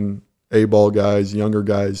bringing in A-ball guys, younger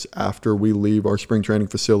guys, after we leave our spring training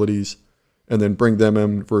facilities, and then bring them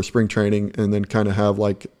in for a spring training, and then kind of have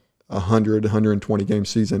like 120 game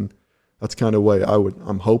season. That's kind of the way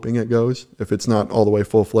I'm hoping it goes, if it's not all the way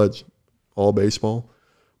full-fledged all baseball.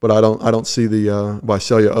 But I don't see the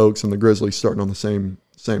Visalia Oaks and the Grizzlies starting on the same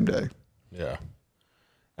day. Yeah.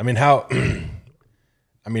 I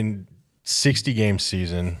mean 60 game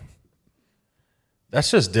season.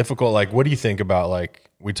 That's just difficult. Like, what do you think about, like,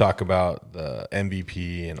 we talk about the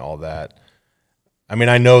MVP and all that. I mean,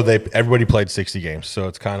 I know everybody played 60 games, so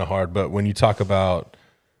it's kind of hard. But when you talk about,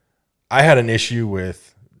 I had an issue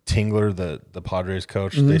with Tingler, the Padres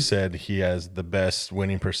coach. Mm-hmm. They said he has the best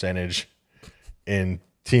winning percentage in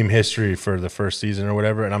team history for the first season or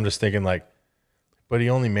whatever. And I'm just thinking, like, but he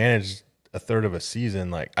only managed a third of a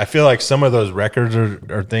season. Like, I feel like some of those records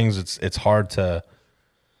are things it's hard to.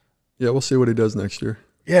 Yeah, we'll see what he does next year.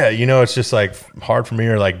 Yeah, it's just like hard for me,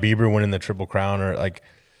 or like Bieber winning the Triple Crown, or like.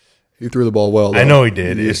 He threw the ball well, though. I know he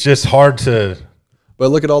did. It's just hard to. But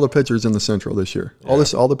look at all the pitchers in the Central this year. Yeah.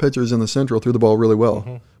 All the pitchers in the Central threw the ball really well.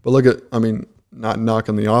 Mm-hmm. But look at, not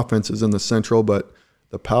knocking the offenses in the Central, but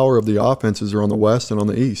the power of the offenses are on the West and on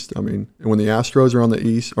the East. I mean, and when the Astros are on the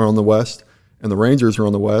East or on the West, and the Rangers are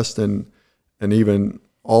on the West, and even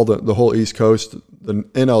all the whole East Coast, the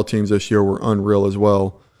NL teams this year were unreal as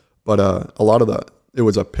well. But a lot of it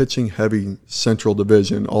was a pitching heavy Central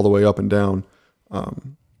Division all the way up and down.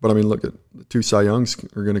 But I mean, look at the 2 Cy Youngs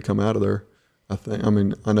are going to come out of there. I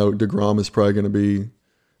mean, I know DeGrom is probably going to be.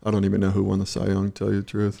 I don't even know who won the Cy Young, to tell you the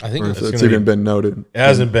truth. I think it's even been noted. It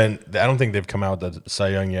hasn't been. I don't think they've come out with the Cy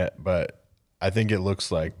Young yet, but I think it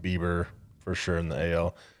looks like Bieber for sure in the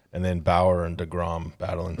AL, and then Bauer and DeGrom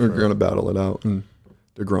battling. They're going to battle it out, and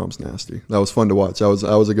DeGrom's nasty. That was fun to watch. That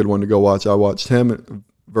was a good one to go watch. I watched him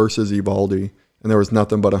versus Evaldi, and there was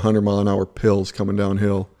nothing but 100-mile-an-hour pills coming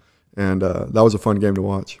downhill, and that was a fun game to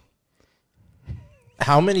watch.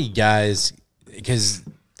 How many guys? Because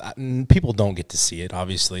people don't get to see it,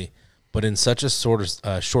 obviously, but in such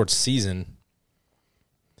a short season,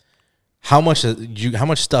 how much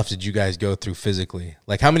stuff did you guys go through physically?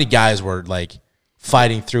 Like, how many guys were like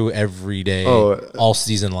fighting through every day, all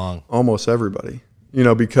season long? Almost everybody,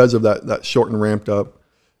 because of that short and ramped up.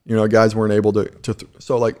 Guys weren't able to.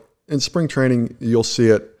 So, like in spring training, you'll see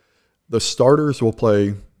it. The starters will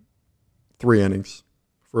play 3 innings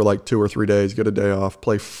for like 2 or 3 days, get a day off,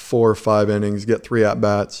 play 4 or 5 innings, get 3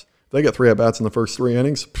 at-bats. If they get 3 at-bats in the first 3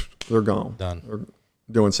 innings, they're gone. Done. They're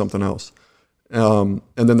doing something else. And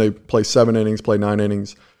then they play 7 innings, play 9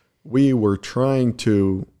 innings. We were trying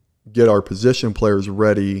to get our position players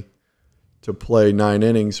ready to play 9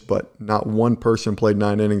 innings, but not one person played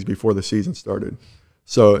 9 innings before the season started.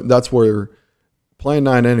 So that's where playing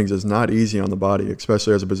 9 innings is not easy on the body,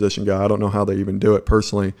 especially as a position guy. I don't know how they even do it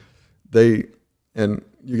personally. And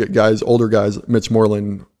you get guys, older guys, Mitch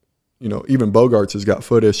Moreland, even Bogarts has got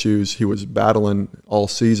foot issues. He was battling all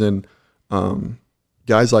season.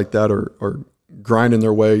 Guys like that are grinding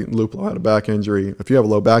their way. Luplo had a back injury. If you have a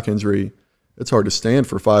low back injury, it's hard to stand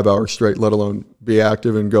for 5 hours straight, let alone be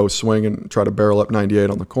active and go swing and try to barrel up 98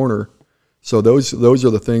 on the corner. So those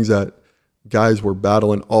are the things that guys were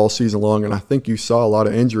battling all season long, and I think you saw a lot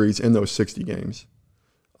of injuries in those 60 games.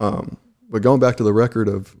 But going back to the record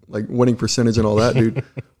of like winning percentage and all that, dude,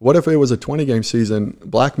 what if it was a 20-game season?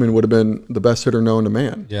 Blackman would have been the best hitter known to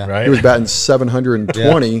man. Yeah, right. He was batting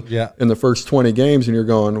 720 in the first 20 games, and you're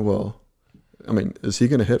going, well, I mean, is he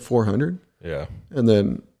going to hit 400? Yeah. And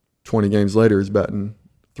then 20 games later, he's batting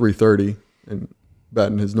 330 and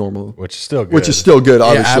batting his normal, which is still good. Which is still good,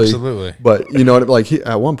 obviously. Yeah, absolutely. But like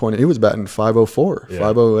at one point, he was batting 504,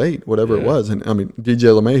 508, whatever it was, and I mean,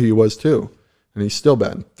 DJ LeMahieu was too. And he's still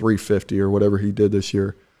batting 350 or whatever he did this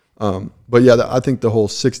year. But yeah, I think the whole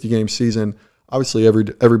 60-game season, obviously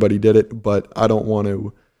everybody did it, but I don't want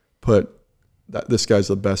to put that this guy's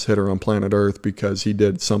the best hitter on planet Earth because he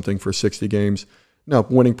did something for 60 games. No,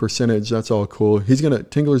 winning percentage, that's all cool.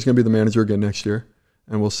 Tingler's gonna be the manager again next year,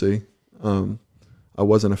 and we'll see. I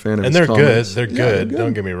wasn't a fan of his comments. They're good.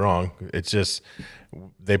 Don't get me wrong. It's just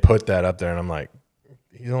they put that up there, and I'm like,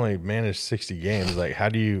 he's only managed 60 games. Like, how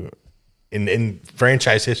do you? In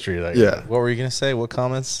franchise history, like what were you gonna say? What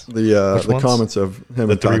comments? The comments of him.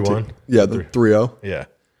 The 3-1. Yeah, the 3-0. Yeah.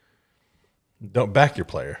 Don't back your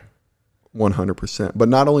player. 100%. But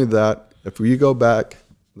not only that, if you go back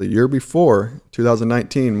the year before,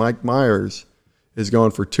 2019, Mike Myers is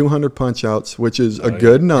going for 200 punch outs, which is a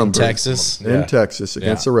good number. In Texas. In Texas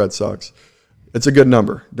against the Red Sox. It's a good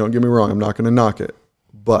number. Don't get me wrong. I'm not going to knock it.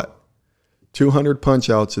 But 200 punch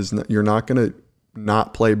outs you're not going to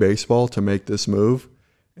not play baseball to make this move.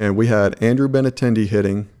 And we had Andrew Benintendi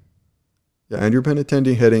hitting. Yeah, Andrew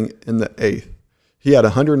Benintendi hitting in the 8th. He had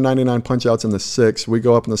 199 punch outs in the 6th. We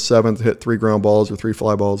go up in the 7th, hit 3 ground balls or 3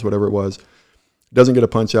 fly balls, whatever it was. Doesn't get a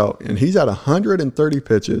punch out. And he's at 130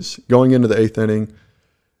 pitches going into the 8th inning.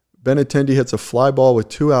 Benintendi hits a fly ball with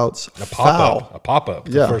 2 outs. A pop-up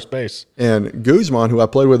to first base. And Guzman, who I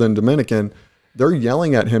played with in Dominican, they're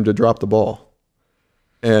yelling at him to drop the ball.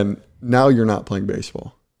 And now you're not playing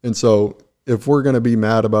baseball. And so if we're going to be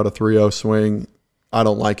mad about a 3-0 swing, I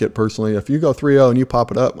don't like it personally. If you go 3-0 and you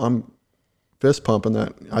pop it up, I'm fist pumping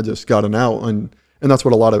that I just got an out. And that's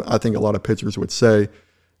what I think a lot of pitchers would say.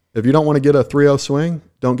 If you don't want to get a 3-0 swing,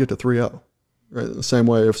 don't get to 3-0. Right? The same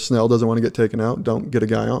way if Snell doesn't want to get taken out, don't get a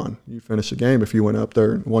guy on. You finish the game if you went up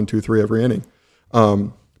there 1, 2, 3 every inning.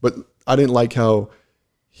 But I didn't like how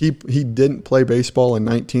he didn't play baseball in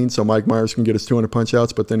 19, so Mike Myers can get his 200 punch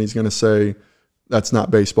outs, but then he's going to say that's not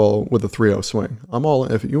baseball with a 3-0 swing. I'm all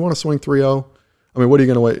in. If you want to swing 3-0, I mean, what are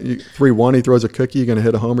you going to wait? 3-1, he throws a cookie, you're going to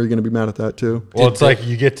hit a homer, you're going to be mad at that too? Well, it's like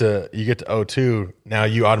you get to 0-2, now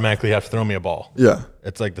you automatically have to throw me a ball. Yeah.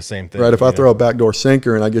 It's like the same thing. Right, if I throw a backdoor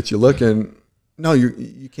sinker and I get you looking, no,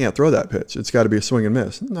 you can't throw that pitch. It's got to be a swing and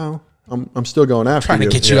miss. No, I'm still going after Trying you.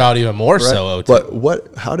 to get you out even more Right? so, OT.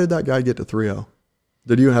 But how did that guy get to 3-0?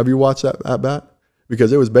 Have you watched that at bat?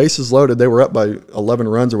 Because it was bases loaded. They were up by 11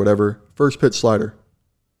 runs or whatever. First pitch slider,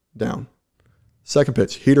 down. Second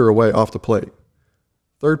pitch, heater away off the plate.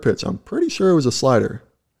 Third pitch, I'm pretty sure it was a slider.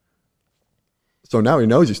 So now he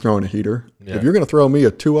knows he's throwing a heater. Yeah. If you're going to throw me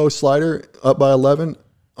a 2-0 slider up by 11,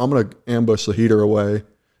 I'm going to ambush the heater away.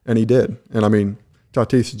 And he did. And I mean,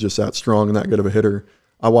 Tatis is just that strong and that good of a hitter.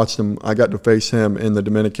 I watched him. I got to face him in the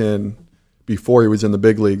Dominican before he was in the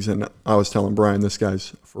big leagues. And I was telling Brian, this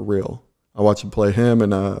guy's for real. I watched him play him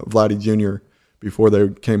and Vladdy Jr. before they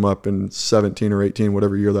came up in 17 or 18,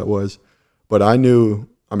 whatever year that was. But I knew,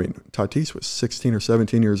 I mean, Tatis was 16 or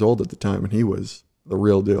 17 years old at the time, and he was the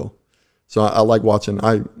real deal. So I like watching.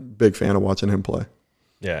 I'm a big fan of watching him play.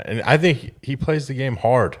 Yeah, and I think he plays the game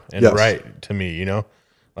hard and right to me, you know?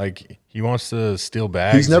 Like, he wants to steal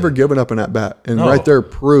bags. He's never given up an at-bat. And right there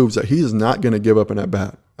proves that he is not going to give up an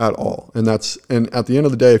at-bat at all. And at the end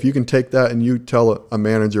of the day, if you can take that and you tell a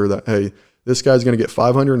manager that, hey, this guy's going to get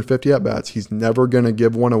 550 at-bats, he's never going to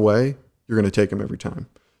give one away, you're going to take him every time.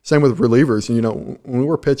 Same with relievers. And, you know, when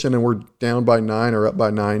we're pitching and we're down by 9 or up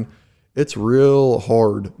by 9, it's real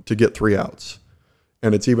hard to get 3 outs.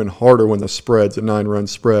 And it's even harder when the spread's a 9-run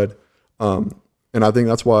spread. And I think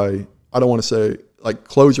that's why I don't want to say, like,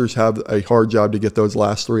 closers have a hard job to get those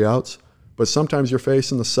last 3 outs. But sometimes you're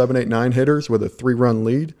facing the 7, 8, 9 hitters with a 3-run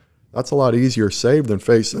lead. That's a lot easier save than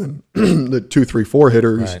facing the 2, 3, 4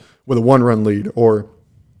 hitters with a 1-run lead. Or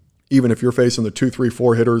even if you're facing the 2, 3,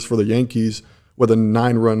 4 hitters for the Yankees with a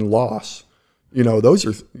 9-run loss. You know, those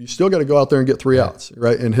are, you still got to go out there and get 3 outs,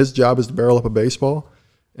 right? And his job is to barrel up a baseball.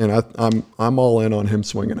 And I'm all in on him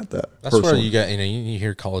swinging at that. That's personally. Where you got, you know, you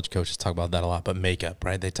hear college coaches talk about that a lot, but makeup,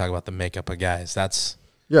 right? They talk about the makeup of guys. That's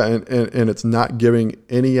and it's not giving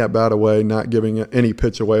any at bat away, not giving any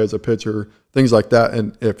pitch away as a pitcher, things like that.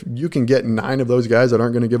 And if you can get 9 of those guys that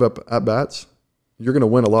aren't going to give up at bats, you're going to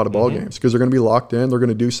win a lot of ball games because they're going to be locked in. They're going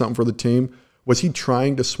to do something for the team. Was he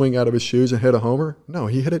trying to swing out of his shoes and hit a homer? No,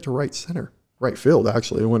 he hit it to right center, right field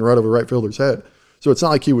actually. It went right over right fielder's head. So it's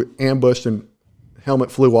not like he was ambushed and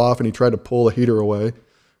helmet flew off and he tried to pull the heater away,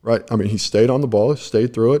 right? I mean, he stayed on the ball,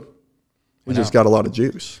 stayed through it. He just got a lot of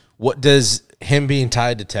juice. What does him being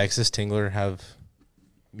tied to Texas, Tingler, have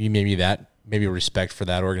maybe respect for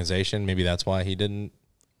that organization? Maybe that's why he didn't.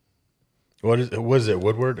 Was it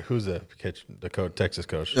Woodward? Who's the Texas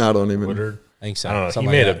coach? I don't even. Woodward? I think so. I don't know.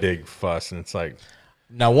 Something He made like a big fuss, and it's like.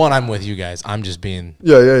 Now, I'm with you guys. I'm just being.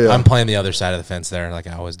 Yeah. I'm playing the other side of the fence there, like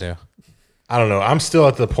I always do. I don't know. I'm still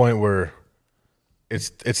at the point where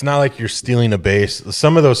it's not like you're stealing a base.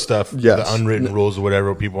 Some of those stuff, the unwritten rules or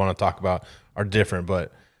whatever people want to talk about are different,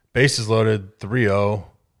 but bases loaded, 3-0,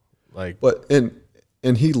 like. But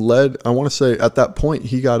and he led. I want to say at that point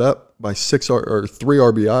he got up by 6 or 3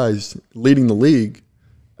 RBIs, leading the league.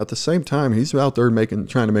 At the same time, he's out there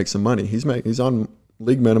trying to make some money. He's on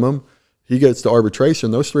league minimum. He gets to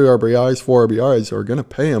arbitration. Those 3 RBIs, 4 RBIs are going to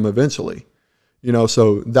pay him eventually. You know,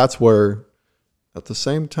 so that's where. At the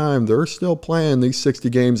same time, they're still playing these 60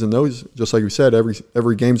 games, and those, just like you said,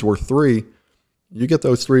 every game's worth 3. You get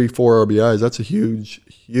those 3, 4 RBIs. That's a huge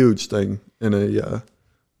thing in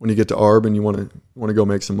when you get to ARB and you want to go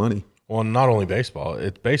make some money. Well, not only baseball.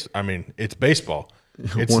 It's it's baseball.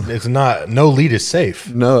 It's not. No lead is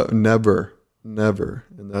safe. No, never,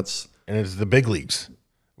 and it's the big leagues.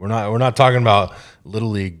 We're not talking about little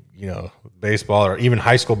league, you know, baseball or even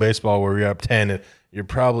high school baseball where you're up 10. You're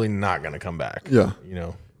probably not going to come back. Yeah.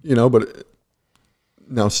 You know, but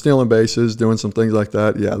now stealing bases, doing some things like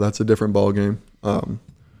that, yeah, that's a different ball game. But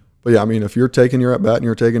yeah, I mean, if you're taking your at bat and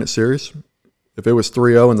you're taking it serious, if it was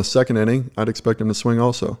 3-0 in the second inning, I'd expect him to swing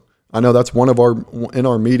also. I know that's in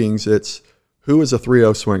our meetings, it's who is a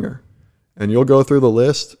 3-0 swinger? And you'll go through the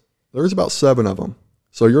list. There's about 7 of them.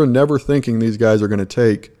 So you're never thinking these guys are going to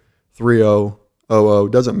take 3-0,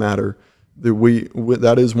 0-0, doesn't matter.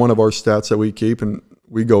 That is one of our stats that we keep, and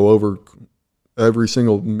we go over every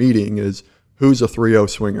single meeting is who's a 3-0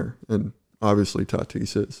 swinger, and obviously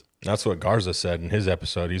Tatis is. That's what Garza said in his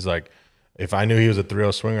episode. He's like, if I knew he was a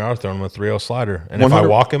 3-0 swinger, I would throw him a 3-0 slider, and if I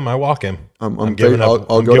walk him, I walk him. I'm giving up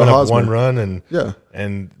 1 run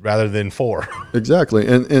and rather than 4. Exactly,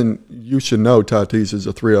 and you should know Tatis is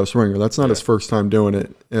a 3-0 swinger. That's not his first time doing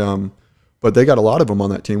it. But they got a lot of them on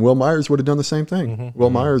that team. Will Myers would have done the same thing. Will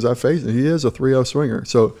Myers, I faced him. He is a 3-0 swinger.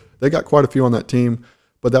 So they got quite a few on that team.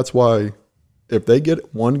 But that's why if they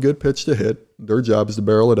get one good pitch to hit, their job is to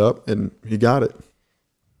barrel it up, and he got it.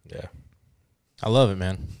 Yeah. I love it,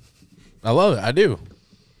 man. I love it. I do.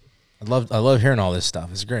 I love hearing all this stuff.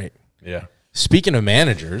 It's great. Yeah. Speaking of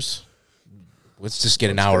managers, let's just get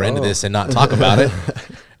an hour into this and not talk about it.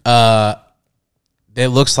 It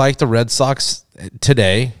looks like the Red Sox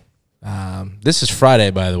today. This is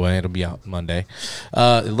Friday, by the way. It'll be out Monday.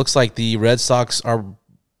 It looks like the Red Sox are,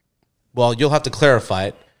 well, you'll have to clarify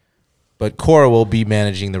it, but Cora will be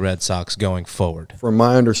managing the Red Sox going forward. From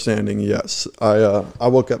my understanding, yes. I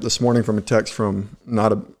woke up this morning from a text from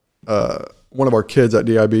one of our kids at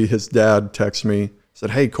DIB. His dad texted me,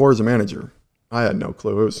 said, "Hey, Cora's a manager." I had no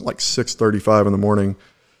clue. It was like 6:35 in the morning.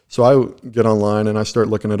 So I get online and I start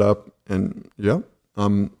looking it up, and yep,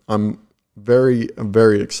 I'm very,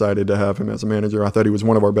 very excited to have him as a manager. I thought he was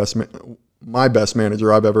one of our my best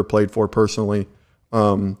manager I've ever played for personally.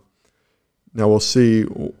 Now we'll see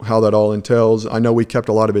how that all entails. I know we kept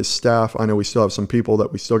a lot of his staff. I know we still have some people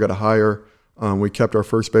that we still got to hire. We kept our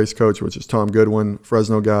first base coach, which is Tom Goodwin,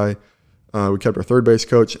 Fresno guy. We kept our third base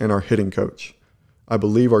coach and our hitting coach. I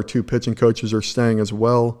believe our 2 pitching coaches are staying as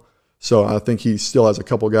well. So I think he still has a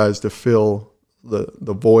couple guys to fill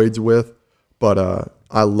the voids with. But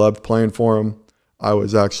I loved playing for him. I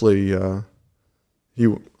was actually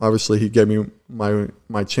he gave me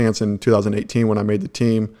my chance in 2018 when I made the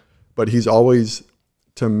team. But he's always,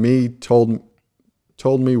 to me, told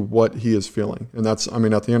me what he is feeling. And that's, I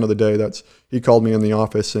mean, at the end of the day, he called me in the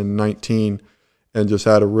office in 19 and just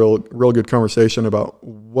had a real good conversation about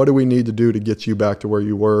what do we need to do to get you back to where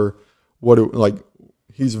you were.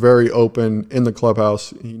 He's very open in the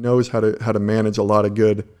clubhouse. He knows how to manage a lot of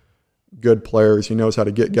good players. He knows how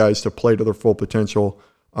to get guys to play to their full potential.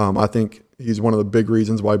 I think he's one of the big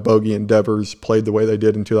reasons why Bogey and Devers played the way they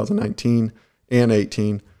did in 2019 and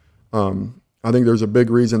 18. I think there's a big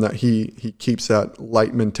reason that he keeps that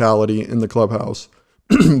light mentality in the clubhouse,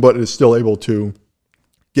 but is still able to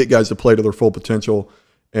get guys to play to their full potential.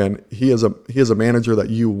 And he is a manager that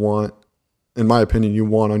you want, in my opinion, you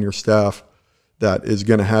want on your staff that is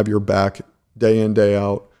going to have your back day in, day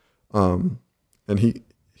out. And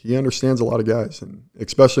he understands a lot of guys, and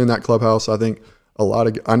especially in that clubhouse. I think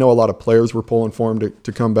I know a lot of players were pulling for him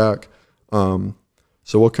to come back.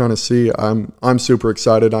 So we'll kind of see. I'm super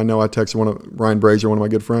excited. I know I texted Ryan Brazier, one of my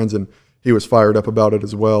good friends, and he was fired up about it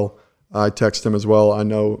as well. I texted him as well. I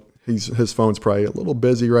know his phone's probably a little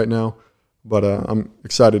busy right now, but I'm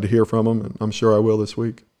excited to hear from him, and I'm sure I will this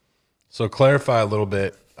week. So clarify a little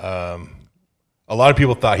bit. A lot of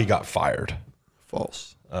people thought he got fired.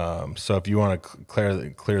 False. So if you want to clear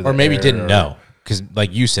that, or maybe didn't know, because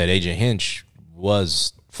like you said, AJ Hinch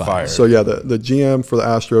was fired. So yeah, the GM for the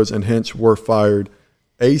Astros and Hinch were fired.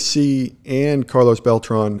 AC and Carlos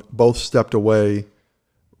Beltran both stepped away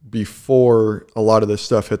before a lot of this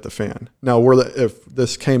stuff hit the fan. Now, if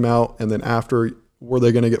this came out and then after, were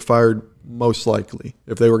they going to get fired? Most likely,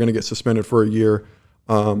 if they were going to get suspended for a year.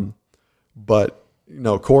 But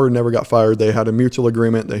Cora never got fired. They had a mutual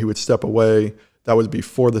agreement that he would step away. That was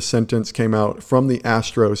before the sentence came out from the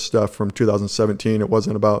Astros stuff from 2017. It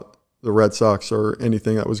wasn't about the Red Sox or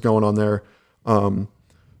anything that was going on there.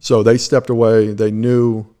 So they stepped away. They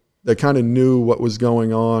kind of knew what was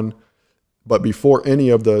going on. But before any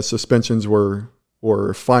of the suspensions were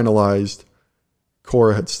finalized,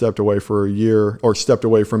 Cora had stepped away for a year, or stepped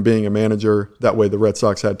away from being a manager. That way the Red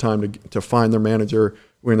Sox had time to find their manager.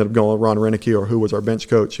 We ended up going with Ron Renicky, who was our bench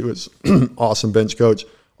coach. He was awesome bench coach,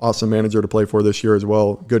 awesome manager to play for this year as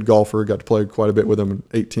well. Good golfer, got to play quite a bit with him in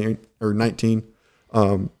 18 or 19.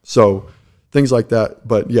 So things like that.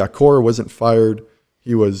 But yeah, Cora wasn't fired.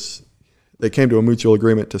 They came to a mutual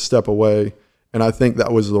agreement to step away, and I think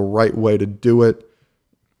that was the right way to do it.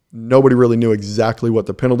 Nobody really knew exactly what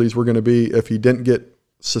the penalties were going to be. If he didn't get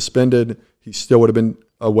suspended, he still would have been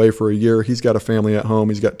away for a year. He's got a family at home.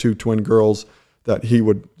 He's got 2 twin girls that he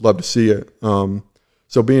would love to see it.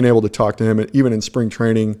 So being able to talk to him, even in spring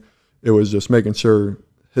training, it was just making sure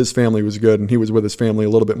his family was good, and he was with his family a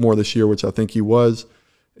little bit more this year, which I think he was.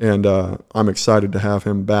 And I'm excited to have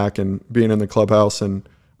him back and being in the clubhouse. And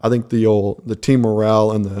I think the team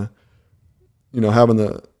morale and having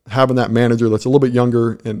that manager that's a little bit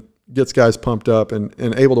younger and gets guys pumped up and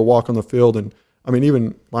able to walk on the field. And I mean,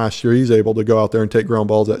 even last year, he's able to go out there and take ground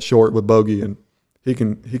balls at short with Bogey, and he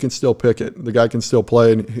can still pick it. The guy can still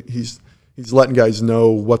play, and he's letting guys know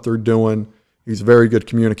what they're doing. He's a very good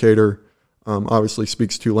communicator. Obviously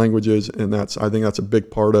speaks 2 languages, and I think that's a big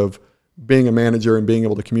part of being a manager and being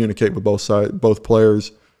able to communicate with both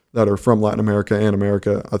players that are from Latin America and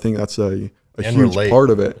America. I think that's a huge part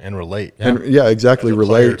of it. And relate. Yeah. And yeah, exactly.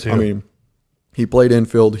 Relate. I mean, he played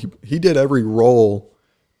infield. He did every role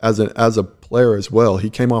as a player as well. He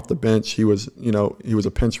came off the bench. He was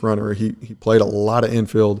a pinch runner. He played a lot of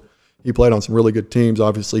infield. He played on some really good teams.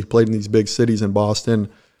 Obviously, he played in these big cities in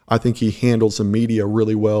Boston. I think he handles the media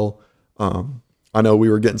really well. I know we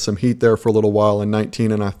were getting some heat there for a little while in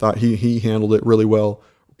 19, and I thought he handled it really well,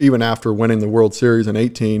 even after winning the World Series in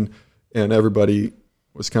 18, and everybody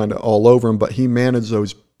was kind of all over him. But he managed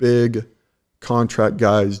those big contract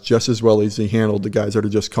guys just as well as he handled the guys that are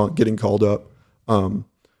just getting called up.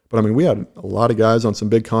 But I mean, we had a lot of guys on some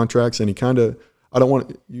big contracts, and he kind of,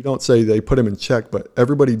 you don't say they put him in check, but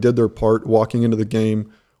everybody did their part walking into the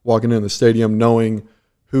game, walking into the stadium, knowing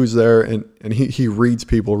who's there, and he reads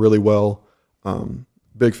people really well.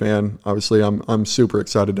 Big fan. Obviously, I'm super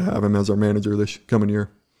excited to have him as our manager this coming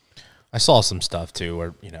year. I saw some stuff too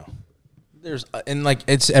where, there's, and like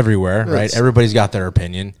it's everywhere, right? Everybody's got their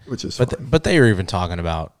opinion, which is but they were even talking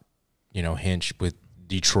about, Hinch with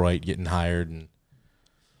Detroit getting hired, and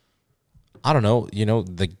I don't know,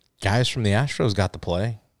 the guys from the Astros got to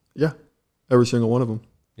play. Yeah, every single one of them.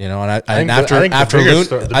 After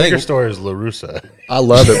the bigger story is La Russa. I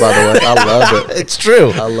love it, by the way. I love it. It's true.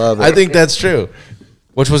 I love it. I think that's true.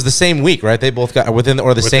 Which was the same week, right? They both got within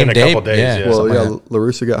the same day. Couple days, yeah. Well, yeah, La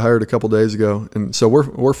Russa got hired a couple days ago, and so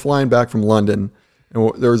we're flying back from London,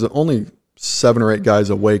 and there was only 7 or 8 guys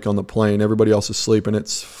awake on the plane. Everybody else is sleeping.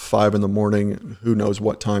 It's 5 in the morning. Who knows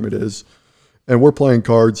what time it is? And we're playing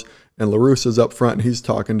cards, and La Russa's up front, and he's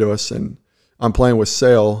talking to us, and I'm playing with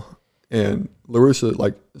Sale, and La Russa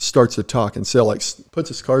like starts to talk, and Sale like puts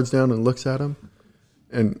his cards down and looks at him,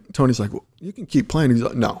 and Tony's like, well, "You can keep playing." He's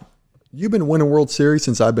like, "No, you've been winning World Series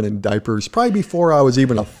since I've been in diapers, probably before I was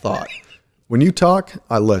even a thought. When you talk,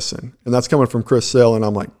 I listen." And that's coming from Chris Sale, and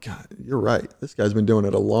I'm like, God, you're right. This guy's been doing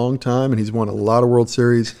it a long time, and he's won a lot of World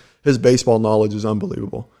Series. His baseball knowledge is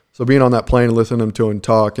unbelievable. So being on that plane and listening to him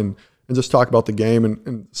talk and just talk about the game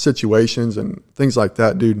and situations and things like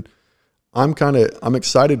that, dude, I'm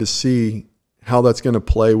excited to see how that's going to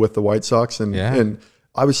play with the White Sox. And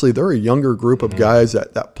obviously they're a younger group of guys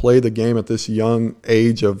that play the game at this young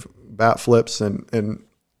age of bat flips, and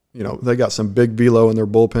they got some big velo in their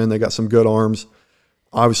bullpen. They got some good arms.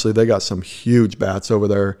 Obviously they got some huge bats over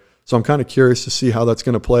there. So I'm kind of curious to see how that's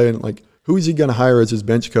going to play, and like, who is he going to hire as his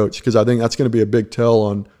bench coach? Because I think that's going to be a big tell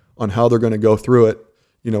on how they're going to go through it.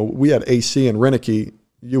 We had AC and Renicky.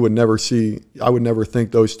 I would never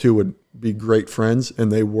think those two would be great friends,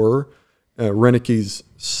 and they were. Renicky's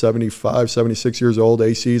 75, 76 years old.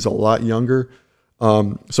 AC's a lot younger.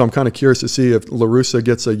 So I'm kind of curious to see if La Russa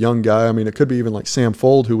gets a young guy. I mean, it could be even like Sam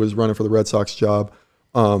Fold, who was running for the Red Sox job,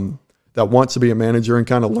 that wants to be a manager and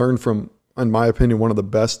kind of learn from, in my opinion, one of the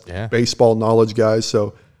best baseball knowledge guys.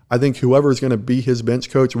 So I think whoever is going to be his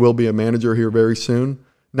bench coach will be a manager here very soon.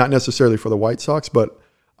 Not necessarily for the White Sox, but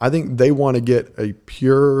I think they want to get a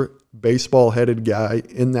pure baseball-headed guy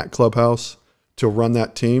in that clubhouse to run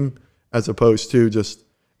that team, as opposed to just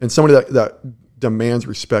 – and somebody that demands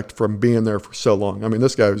respect from being there for so long. I mean,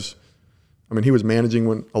 this guy was – he was managing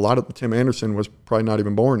when a lot of Tim Anderson was probably not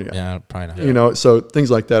even born yet. Yeah, probably not. So things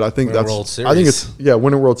like that. I think winning World Series. I think it's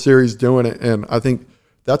winning World Series, doing it, and I think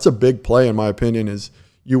that's a big play in my opinion. Is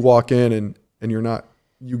you walk in and you're not,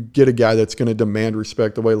 you get a guy that's going to demand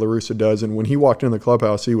respect the way La Russa does. And when he walked in the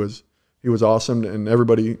clubhouse, he was awesome, and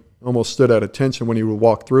everybody almost stood at attention when he would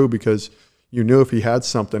walk through, because you knew if he had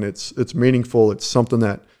something, it's meaningful. It's something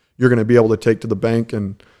that you're going to be able to take to the bank,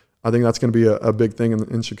 and I think that's going to be a big thing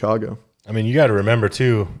in Chicago. I mean, you got to remember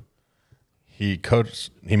too, he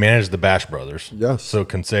managed the Bash brothers. Yes. So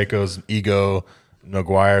Canseco's ego,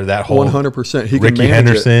 McGuire, that whole 100%. He Ricky can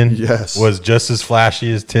manage Henderson, it. Yes, was just as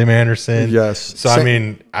flashy as Tim Anderson. Yes. So I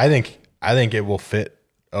mean, I think it will fit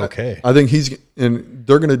okay. I think he's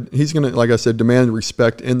gonna, like I said, demand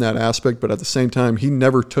respect in that aspect, but at the same time, he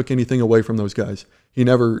never took anything away from those guys. He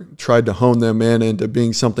never tried to hone them in into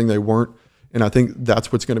being something they weren't. And I think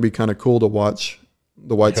that's what's going to be kind of cool to watch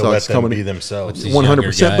the White Sox let them be themselves.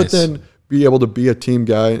 100%, but then be able to be a team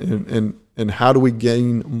guy, and how do we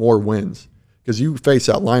gain more wins? Because you face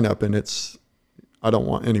that lineup, and I don't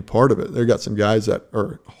want any part of it. They got some guys that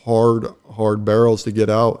are hard barrels to get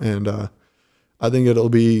out, and I think they're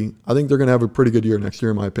going to have a pretty good year next year,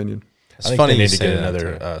 in my opinion. I think they need to get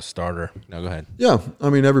another starter. No, go ahead. Yeah, I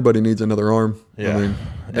mean, everybody needs another arm. Yeah,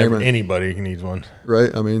 I mean, anybody needs one, right?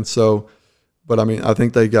 I mean, so, but I mean, I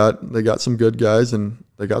think they got some good guys, and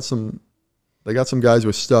they got some guys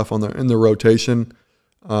with stuff in their rotation.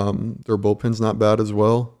 Their bullpen's not bad as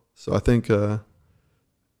well, so I think they'll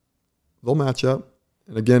match up.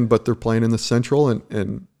 And again, but they're playing in the Central,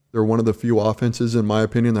 and they're one of the few offenses, in my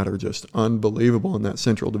opinion, that are just unbelievable in that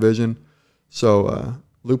Central Division. So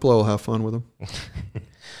Luplo will have fun with them.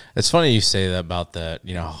 It's funny you say that about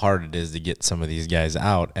how hard it is to get some of these guys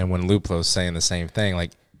out. And when Luplo's saying the same thing,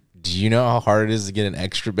 like, Do you know how hard it is to get an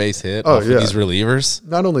extra base hit Oh, off yeah. of these relievers?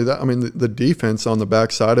 Not only that, I mean, the defense on the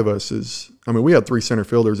back side of us is, I mean, we had 3 center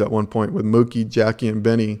fielders at one point with Mookie, Jackie, and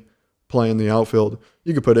Benny playing the outfield.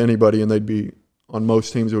 You could put anybody and they'd be, on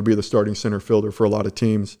most teams, it would be the starting center fielder for a lot of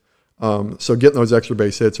teams. So getting those extra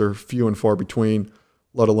base hits are few and far between,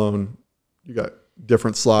 let alone you got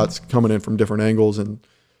different slots coming in from different angles, and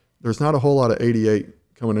there's not a whole lot of 88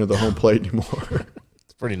 coming into the home plate anymore.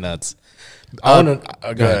 It's pretty nuts. I want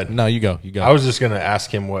to go ahead. No, you go. You go. I was just going to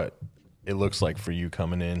ask him what it looks like for you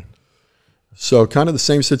coming in. So kind of the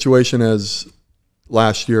same situation as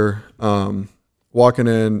last year. Walking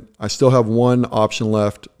in, I still have one option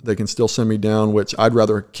left. They can still send me down, which I'd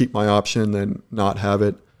rather keep my option than not have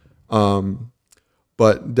it.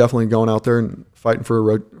 But definitely going out there and fighting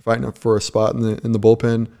for a spot in the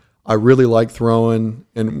bullpen. I really like throwing,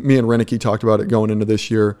 and me and Renicky talked about it going into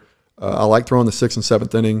this year. I like throwing the 6th and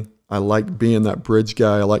 7th inning. I like being that bridge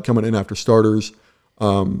guy. I like coming in after starters.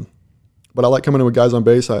 But I like coming in with guys on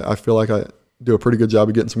base. I feel like I do a pretty good job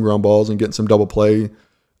of getting some ground balls and getting some double play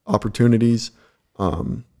opportunities.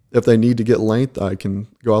 If they need to get length, I can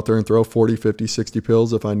go out there and throw 40, 50, 60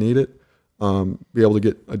 pills if I need it. Be able to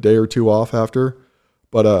get a day or two off after.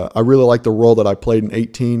 But I really like the role that I played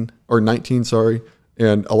in 19, sorry.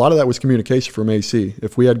 And a lot of that was communication from AC.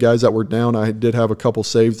 If we had guys that were down, I did have a couple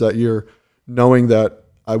saves that year, knowing that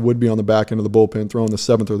I would be on the back end of the bullpen throwing the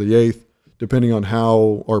 7th or the 8th, depending on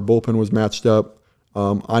how our bullpen was matched up.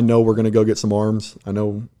 I know we're going to go get some arms. I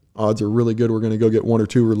know odds are really good we're going to go get 1 or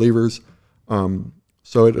 2 relievers.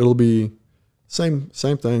 So it'll be same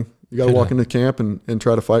thing. You got to walk into camp and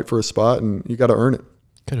try to fight for a spot, and you got to earn it.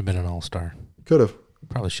 Could have been an all-star. Could have.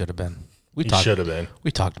 Probably should have been. You should have been.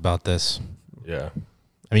 We talked about this. Yeah.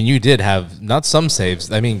 I mean, you did have not some saves.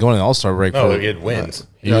 I mean, going to the All-Star break. No, he had wins.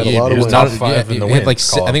 He had a lot of wins. Top 5 in the wins. Like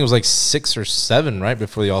I think it was like 6 or 7 right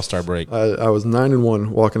before the All-Star break. I was 9-1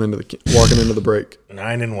 walking into the break.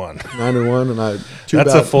 9-1. 9-1, and I had 2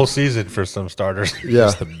 That's a full season for some starters. Yeah,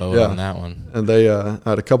 Just the boat on that one. And they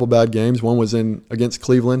had a couple bad games. One was against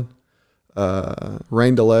Cleveland.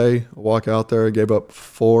 Rain delay. Walk out there. I gave up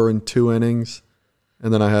 4 in 2 innings,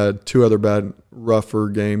 and then I had 2 other bad, rougher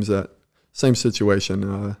games. That same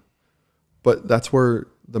situation. But that's where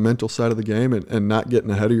the mental side of the game and not getting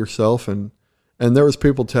ahead of yourself. And there was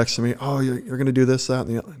people texting me, "Oh, you're going to do this, that,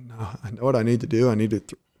 and the other." No, I know what I need to do. I need to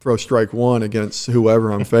throw strike 1 against whoever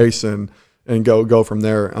I'm facing and go from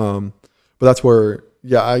there. But that's where,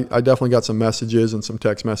 yeah, I definitely got some messages and some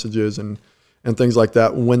text messages and things like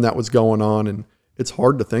that when that was going on. And it's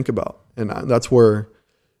hard to think about. And that's where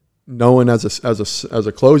knowing as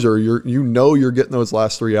a closer, you're getting those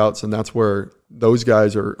last 3 outs, and that's where those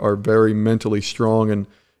guys are very mentally strong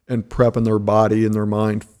and prepping their body and their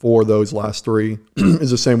mind for those last 3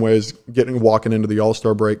 is the same way as walking into the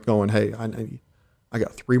All-Star break going, hey, I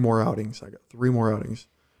got 3 more outings. I got 3 more outings.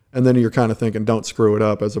 And then you're kind of thinking, don't screw it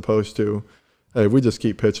up, as opposed to, hey, if we just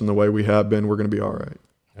keep pitching the way we have been, we're going to be all right.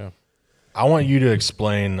 Yeah. I want you to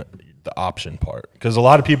explain the option part, because a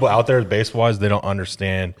lot of people out there base-wise, they don't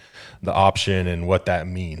understand the option and what that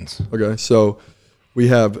means. Okay, so we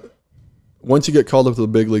have, once you get called up to the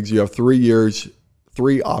big leagues, you have 3 years,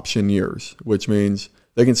 3 option years, which means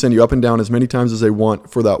they can send you up and down as many times as they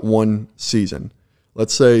want for that one season.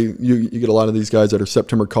 Let's say you get a lot of these guys that are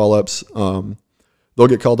September call-ups. They'll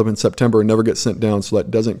get called up in September and never get sent down, so that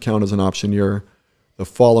doesn't count as an option year. The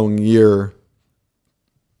following year,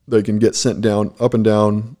 they can get sent down, up and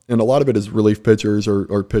down, and a lot of it is relief pitchers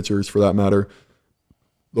or pitchers for that matter.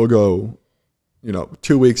 They'll go,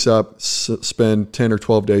 2 weeks up, spend 10 or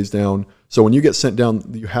 12 days down. So when you get sent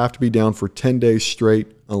down, you have to be down for 10 days straight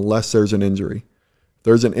unless there's an injury. If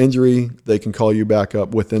there's an injury, they can call you back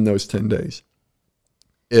up within those 10 days.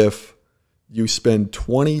 If you spend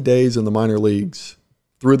 20 days in the minor leagues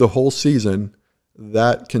through the whole season,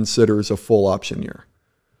 that considers a full option year.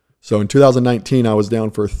 So in 2019, I was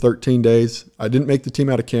down for 13 days. I didn't make the team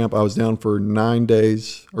out of camp. I was down for 9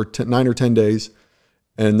 days or 9 or 10 days.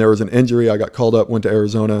 And there was an injury. I got called up, went to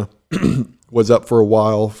Arizona, was up for a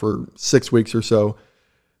while, for 6 weeks or so.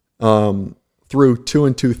 Through 2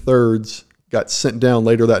 2/3, got sent down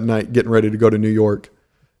later that night, getting ready to go to New York,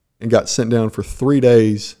 and got sent down for 3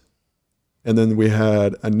 days. And then we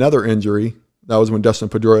had another injury. That was when Dustin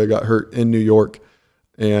Pedroia got hurt in New York.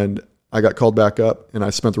 And I got called back up, and I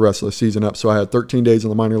spent the rest of the season up. So I had 13 days in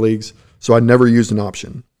the minor leagues. So I never used an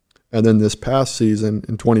option. And then this past season,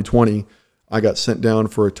 in 2020, I got sent down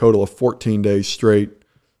for a total of 14 days straight.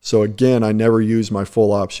 So again, I never used my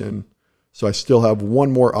full option. So I still have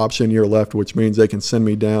 1 more option year left, which means they can send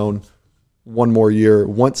me down 1 more year.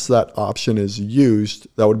 Once that option is used,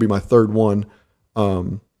 that would be my 3rd one.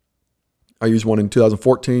 I used one in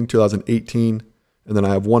 2014, 2018, and then I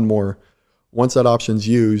have one more. Once that option's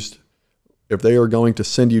used, if they are going to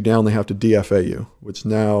send you down, they have to DFA you, which is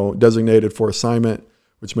now designated for assignment,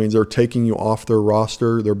 which means they're taking you off their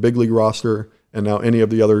roster, their big league roster, and now any of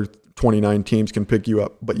the other 29 teams can pick you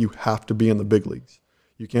up, but you have to be in the big leagues.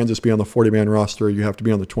 You can't just be on the 40-man roster. You have to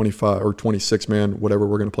be on the 25 or 26-man, whatever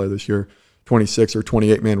we're going to play this year, 26 or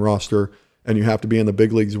 28-man roster, and you have to be in the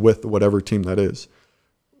big leagues with whatever team that is.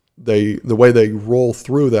 The way they roll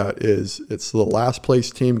through that is it's the last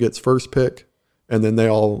place team gets first pick, and then they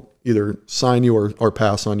all either sign you or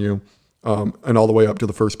pass on you, and all the way up to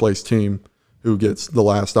the first place team who gets the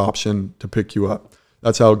last option to pick you up.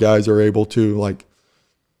 That's how guys are able to, like,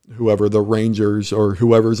 whoever the Rangers or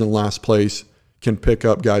whoever's in last place can pick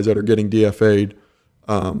up guys that are getting DFA'd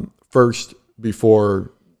first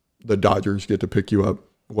before the Dodgers get to pick you up,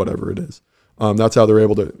 whatever it is. That's how they're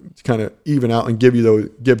able to kind of even out and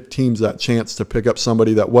give teams that chance to pick up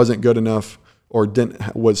somebody that wasn't good enough or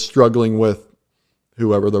was struggling with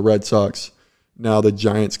whoever, the Red Sox. Now the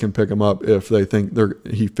Giants can pick him up if they think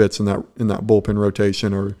he fits in that bullpen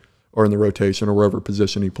rotation or in the rotation or wherever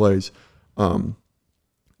position he plays.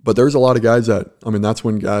 But there's a lot of guys that's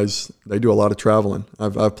when guys, they do a lot of traveling.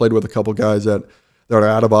 I've played with a couple guys that are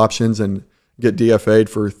out of options and get DFA'd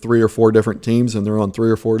for 3 or 4 different teams, and they're on 3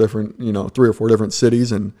 or 4 different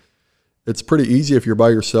cities. And it's pretty easy if you're by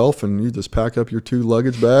yourself and you just pack up your 2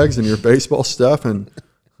 luggage bags and your baseball stuff and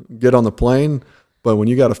get on the plane. But when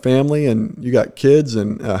you got a family and you got kids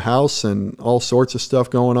and a house and all sorts of stuff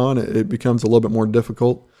going on, it becomes a little bit more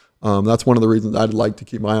difficult. That's one of the reasons I'd like to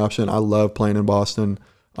keep my option. I love playing in Boston.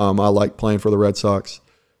 I like playing for the Red Sox.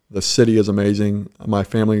 The city is amazing. My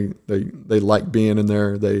family, they like being in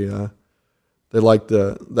there. They like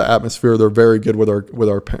the atmosphere. They're very good with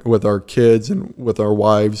our kids and with our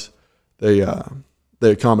wives. They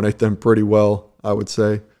accommodate them pretty well, I would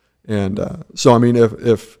say. And so I mean,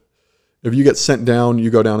 if you get sent down, you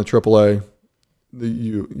go down to AAA.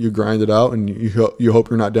 You grind it out, and you hope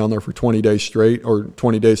you're not down there for 20 days straight or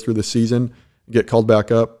 20 days through the season. Get called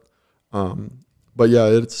back up. But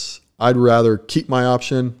yeah, I'd rather keep my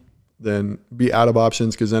option than be out of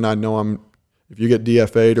options, because then I know if you get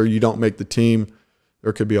DFA'd or you don't make the team,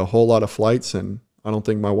 there could be a whole lot of flights, and I don't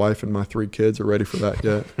think my wife and my 3 kids are ready for that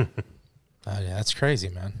yet. Yeah, that's crazy,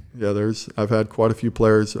 man. Yeah, I've had quite a few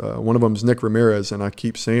players. One of them is Nick Ramirez, and I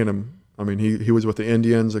keep seeing him. I mean, he was with the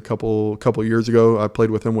Indians a couple years ago. I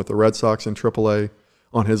played with him with the Red Sox in AAA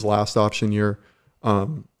on his last option year.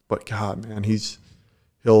 But God, man, he's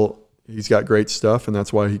got great stuff, and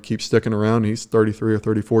that's why he keeps sticking around. He's 33 or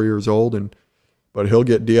 34 years old, but he'll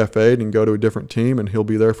get DFA'd and go to a different team, and he'll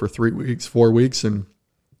be there for 3 weeks, 4 weeks, and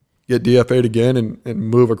get DFA'd again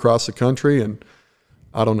and move across the country. And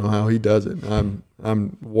I don't know how he does it.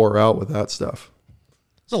 I'm wore out with that stuff.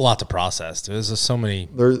 There's a lot to process. There's just so many.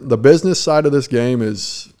 The business side of this game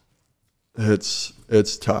it's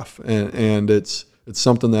tough, and it's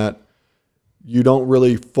something that you don't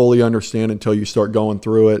really fully understand until you start going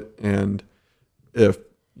through it. And if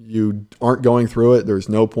you aren't going through it, there's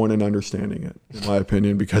no point in understanding it, in my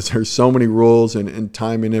opinion, because there's so many rules and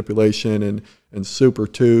time manipulation and Super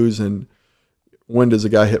 2s and when does a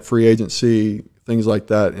guy hit free agency, things like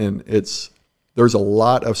that. And there's a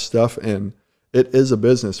lot of stuff, and it is a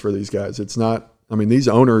business for these guys. It's not, I mean, these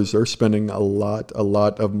owners, they're spending a lot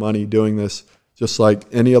of money doing this, just like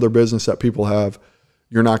any other business that people have.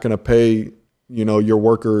 You're not going to pay, your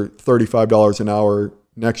worker $35 an hour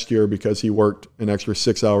next year because he worked an extra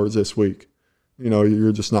 6 hours this week.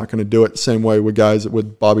 You're just not going to do it. Same way with guys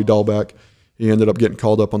with Bobby Dahlbeck. He ended up getting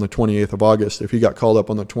called up on the 28th of August. If he got called up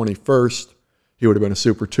on the 21st, he would have been a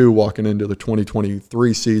Super 2 walking into the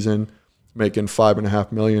 2023 season, making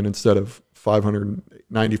 $5.5 million instead of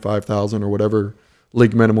 $595,000 or whatever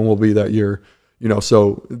league minimum will be that year.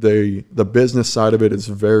 So the business side of it is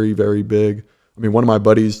very, very big. I mean, one of my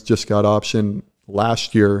buddies just got optioned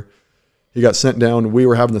last year. He got sent down. We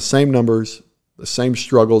were having the same numbers, the same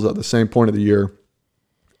struggles at the same point of the year.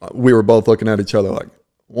 We were both looking at each other like,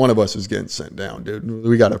 one of us is getting sent down, dude.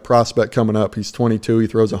 We got a prospect coming up. He's 22. He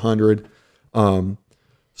throws 100.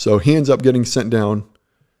 So he ends up getting sent down.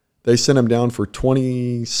 They sent him down for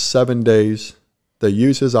 27 days. They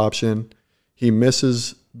use his option. He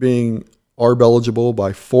misses being ARB eligible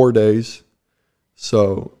by 4 days.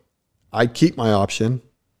 So I keep my option.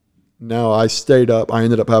 Now I stayed up. I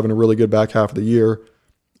ended up having a really good back half of the year,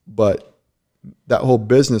 but that whole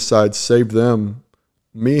business side saved them,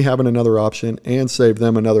 me having another option, and saved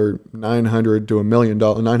them another $900,000 to $1 million,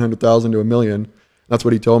 $900,000 to $1 million. That's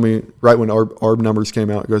what he told me right when ARB numbers came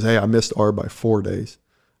out. He goes, "Hey, I missed ARB by 4 days."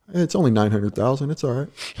 It's only 900,000. It's all right.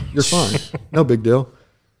 You're fine. No big deal.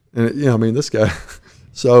 And I mean, this guy.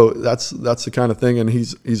 So that's the kind of thing. And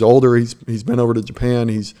he's older. He's been over to Japan.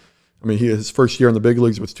 His first year in the big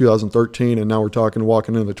leagues was 2013, and now we're talking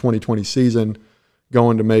walking into the 2020 season,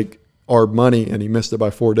 going to make our money, and he missed it by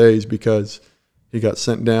 4 days because he got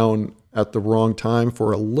sent down at the wrong time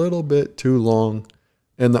for a little bit too long.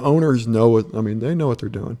 And the owners know it. I mean, they know what they're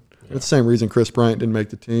doing. Yeah. It's the same reason Chris Bryant didn't make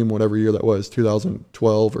the team, whatever year that was,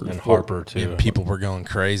 2012 or. And Harper too. Yeah, people were going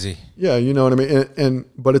crazy. Yeah, you know what I mean.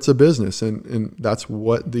 But it's a business, and that's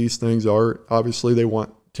what these things are. Obviously, they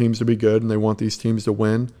want teams to be good, and they want these teams to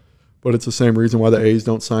win. But it's the same reason why the A's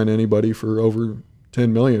don't sign anybody for over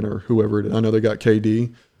 $10 million or whoever it is. I know they got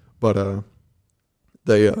KD, but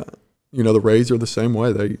the Rays are the same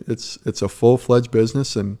way. It's a full-fledged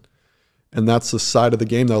business, and that's the side of the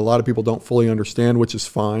game that a lot of people don't fully understand, which is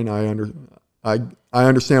fine. I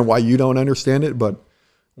understand why you don't understand it, but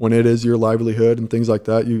when it is your livelihood and things like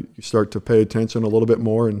that, you start to pay attention a little bit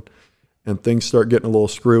more, and things start getting a little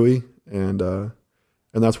screwy, and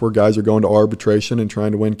that's where guys are going to arbitration and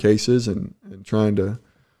trying to win cases and trying to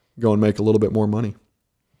go and make a little bit more money.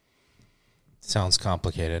 Sounds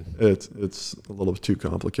complicated. It's a little too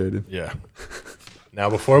complicated. Yeah. Now,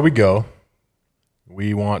 before we go,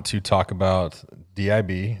 we want to talk about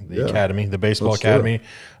DIB, the academy, the baseball academy.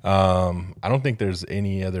 I don't think there's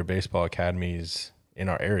any other baseball academies in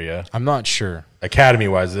our area. I'm not sure.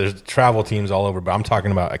 Academy-wise, there's travel teams all over, but I'm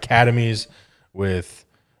talking about academies with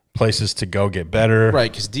places to go get better.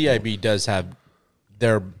 Right, because DIB does have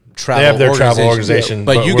their travel organization.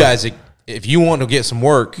 But you guys, if you want to get some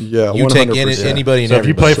work, you 100%. take anybody and so if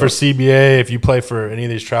you play everybody. for CBA, if you play for any of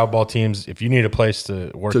these travel ball teams, if you need a place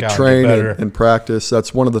to work out, train and get better. and practice,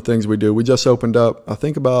 that's one of the things we do. We just opened up, I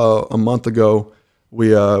think about a month ago. We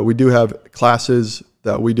do have classes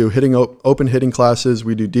that we do open hitting classes.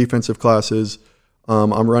 We do defensive classes.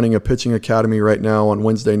 I'm running a pitching academy right now on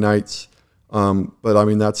Wednesday nights. But I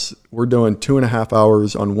mean, we're doing 2.5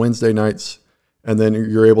 hours on Wednesday nights, and then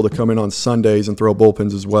you're able to come in on Sundays and throw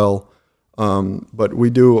bullpens as well. But we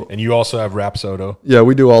do. And you also have Rapsodo. Yeah,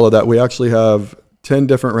 we do all of that. We actually have 10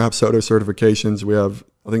 different Rapsodo certifications.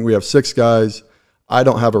 I think we have 6 guys. I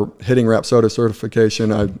don't have a hitting Rapsodo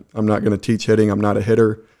certification. I'm not going to teach hitting. I'm not a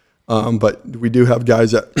hitter. But we do have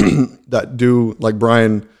guys that that do, like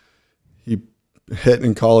Brian. He hit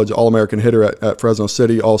in college, All-American hitter at Fresno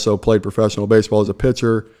City, also played professional baseball as a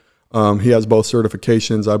pitcher. He has both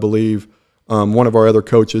certifications, I believe. One of our other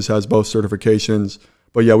coaches has both certifications.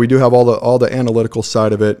 But yeah, we do have all the analytical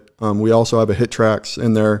side of it. We also have a hit tracks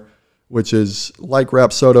in there, which is like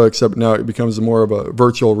Rapsodo, except now it becomes more of a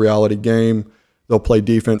virtual reality game. They'll play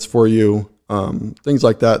defense for you, things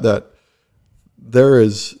like that. That there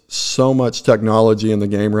is so much technology in the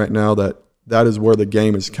game right now that is where the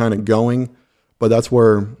game is kind of going. But that's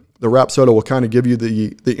where the Rapsodo will kind of give you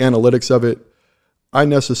the analytics of it. I've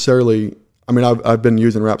been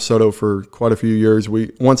using Rapsodo for quite a few years.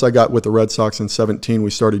 Once I got with the Red Sox in 2017, we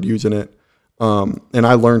started using it. And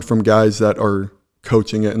I learned from guys that are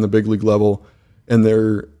coaching it in the big league level. And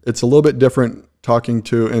it's a little bit different talking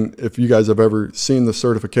to, and if you guys have ever seen the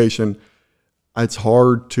certification, it's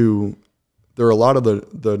hard to, there are a lot of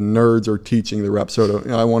the nerds are teaching the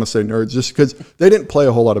Rapsodo. I want to say nerds just because they didn't play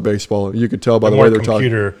a whole lot of baseball. You could tell by the way they're talking.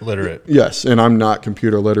 Computer literate. Yes, and I'm not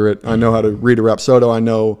computer literate. I know how to read a Rapsodo. I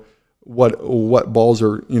know what balls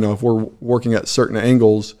are, if we're working at certain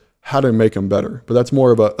angles, how to make them better. But that's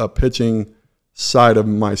more of a pitching side of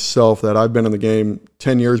myself that I've been in the game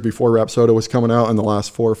 10 years before Rapsodo was coming out, in the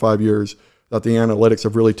last 4 or 5 years that the analytics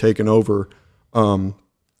have really taken over.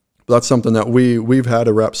 That's something that we've had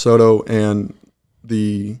a Rapsodo and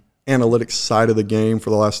the analytics side of the game for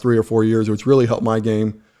the last 3 or 4 years, which really helped my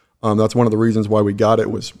game. That's one of the reasons why we got it,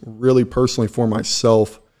 was really personally for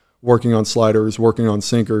myself, working on sliders, working on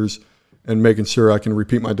sinkers, and making sure I can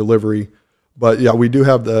repeat my delivery. But yeah, we do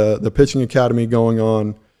have the pitching academy going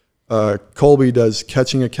on. Colby does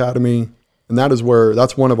catching academy, and that's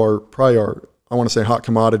one of our I want to say hot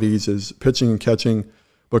commodities is pitching and catching.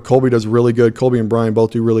 But Colby does really good. Colby and Brian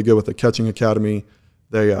both do really good with the catching academy.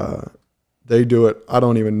 They do it. I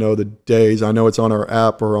don't even know the days. I know it's on our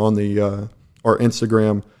app or on our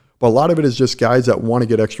Instagram. But a lot of it is just guys that want to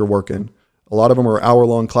get extra work in. A lot of them are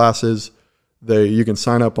hour-long classes. You can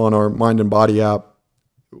sign up on our Mind and Body app,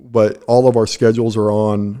 but all of our schedules are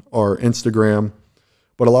on our Instagram.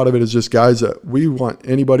 But a lot of it is just guys that we want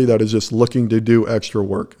anybody that is just looking to do extra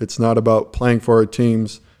work. It's not about playing for our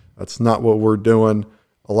teams. That's not what we're doing.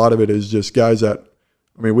 A lot of it is just guys that,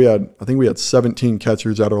 I think we had 17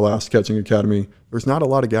 catchers at our last catching academy. There's not a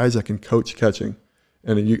lot of guys that can coach catching.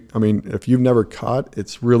 And I mean, if you've never caught,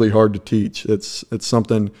 it's really hard to teach. It's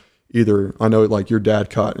something either, I know like your dad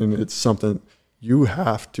caught, and it's something you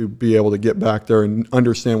have to be able to get back there and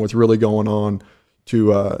understand what's really going on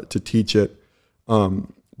to teach it.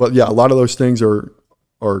 But yeah, a lot of those things are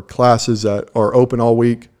classes that are open all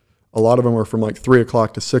week. A lot of them are from like 3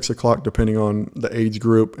 o'clock to 6 o'clock, depending on the age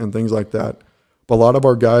group and things like that. But a lot of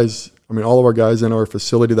our guys, I mean, all of our guys in our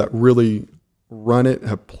facility that really run it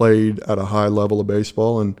have played at a high level of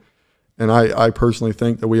baseball. And I personally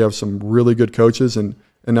think that we have some really good coaches, and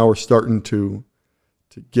now we're starting to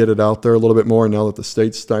get it out there a little bit more. And now that the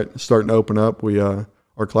state's starting to open up,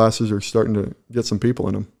 our classes are starting to get some people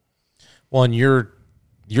in them. Well, and you're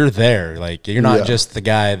there. Like, you're not just the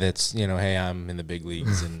guy that's, hey, I'm in the big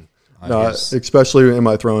leagues. And no, especially in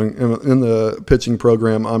my throwing. In the pitching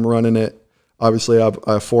program, I'm running it. Obviously, I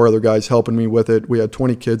have 4 other guys helping me with it. We had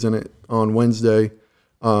 20 kids in it on Wednesday.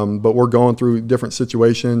 But we're going through different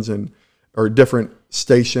situations or different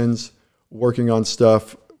stations, working on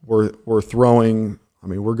stuff. We're throwing. I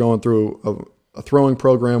mean, we're going through a throwing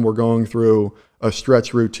program. We're going through a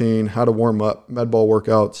stretch routine, how to warm up, med ball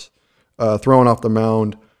workouts, throwing off the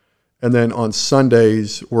mound. And then on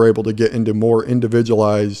Sundays, we're able to get into more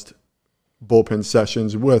individualized bullpen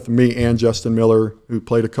sessions with me and Justin Miller, who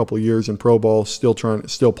played a couple of years in pro ball, still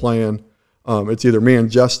playing. It's either me and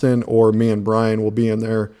Justin or me and Brian will be in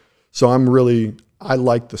there. So I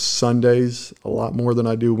like the Sundays a lot more than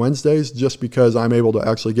I do Wednesdays, just because I'm able to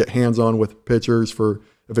actually get hands-on with pitchers for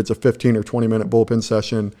if it's a 15 or 20-minute bullpen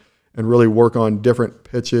session, and really work on different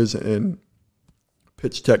pitches and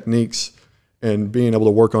pitch techniques, and being able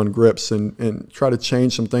to work on grips and try to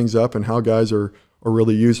change some things up and how guys are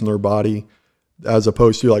really using their body, as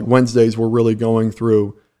opposed to like Wednesdays, we're really going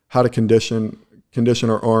through how to condition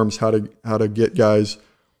our arms, how to get guys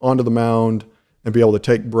onto the mound and be able to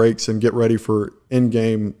take breaks and get ready for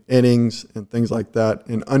in-game innings and things like that.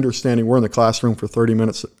 And understanding, we're in the classroom for 30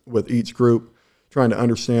 minutes with each group, trying to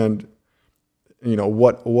understand,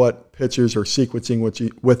 what pitches are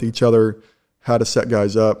sequencing with each other, how to set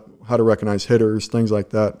guys up, how to recognize hitters, things like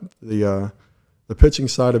that. The pitching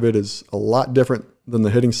side of it is a lot different than the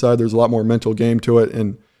hitting side. There's a lot more mental game to it,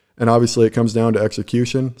 and obviously it comes down to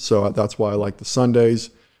execution. So that's why I like the Sundays,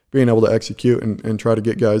 being able to execute and try to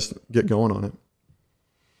get guys get going on it.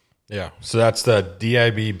 Yeah, so that's the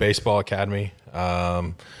DIB Baseball Academy.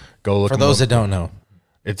 Go look for those that don't know.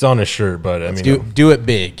 It's on his shirt, but I mean, do it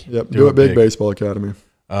big. Yep, do it big. Baseball Academy.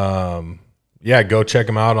 Yeah, go check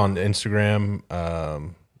them out on Instagram.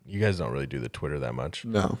 You guys don't really do the Twitter that much.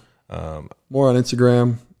 No. More on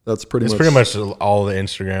Instagram. That's pretty much all the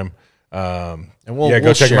Instagram. And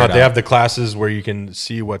go check them out. They have the classes where you can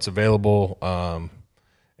see what's available.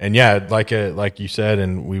 And yeah, like you said,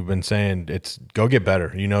 and we've been saying, it's go get better.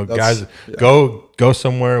 Guys, go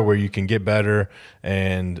somewhere where you can get better,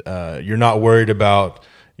 and you're not worried about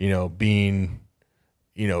being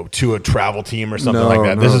to a travel team or something like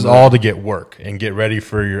that. This is all to get work and get ready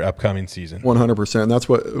for your upcoming season. 100%. That's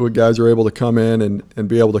what guys are able to come in and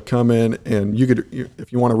be able to come in, and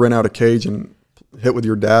if you want to rent out a cage and hit with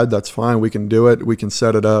your dad, that's fine. We can do it. We can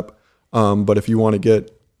set it up. But if you want to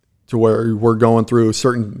get to where we're going through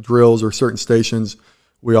certain drills or certain stations,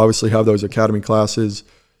 we obviously have those academy classes.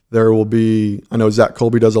 There will be, I know Zach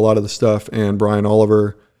Colby does a lot of the stuff, and Brian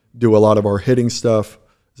Oliver do a lot of our hitting stuff.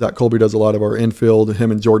 Zach Colby does a lot of our infield,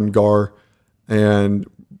 him and Jordan Garr, and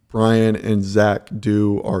Brian and Zach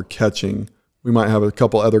do our catching. We might have a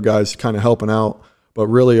couple other guys kind of helping out, but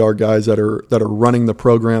really our guys that are running the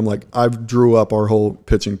program. Like, I've drew up our whole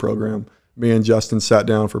pitching program. Me and Justin sat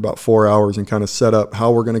down for about 4 hours and kind of set up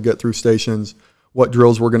how we're going to get through stations, what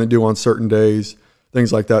drills we're going to do on certain days,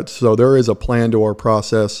 things like that. So there is a plan to our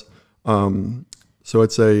process. So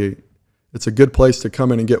it's a good place to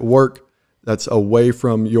come in and get work that's away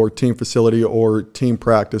from your team facility or team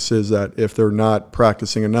practices, that if they're not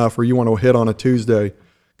practicing enough or you want to hit on a Tuesday,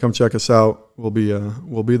 come check us out. We'll be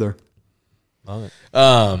there. Love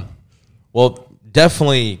it. Well,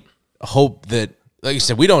 definitely hope that, like you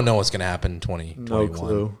said, we don't know what's going to happen in 2021. No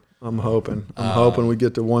clue. I'm hoping we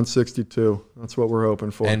get to 162. That's what we're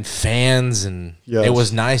hoping for. And fans, and yes. It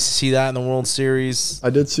was nice to see that in the World Series.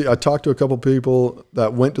 I talked to a couple people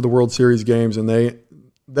that went to the World Series games, and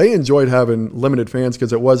they enjoyed having limited fans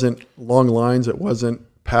because it wasn't long lines, it wasn't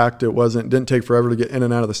packed, it didn't take forever to get in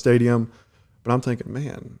and out of the stadium. But I'm thinking,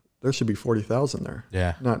 man, there should be 40,000 there.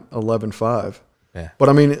 Yeah. Not 11.5. Yeah. But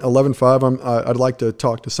I mean, 11.5. I'd like to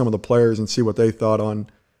talk to some of the players and see what they thought on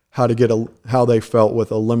how they felt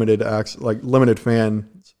with a limited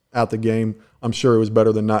fans at the game. I'm sure it was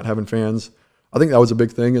better than not having fans. I think that was a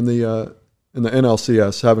big thing in the in the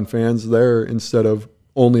NLCS, having fans there instead of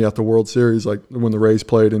only at the World Series, like when the Rays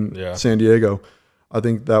played in San Diego. I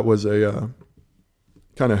think that was a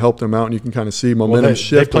kind of helped them out, and you can kind of see momentum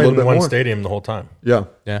shift a little bit more. They played in one stadium the whole time. Yeah.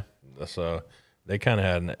 Yeah. So they kind of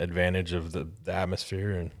had an advantage of the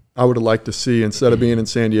atmosphere. And I would have liked to see, instead of being in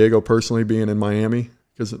San Diego, personally being in Miami,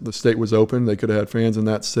 because the state was open. They could have had fans in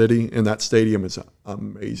that city, and that stadium is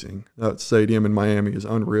amazing. That stadium in Miami is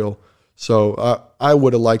unreal. So I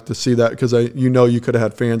would have liked to see that, because you could have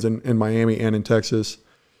had fans in Miami and in Texas.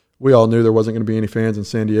 We all knew there wasn't going to be any fans in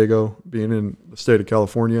San Diego, being in the state of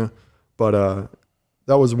California. But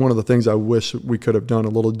that was one of the things I wish we could have done a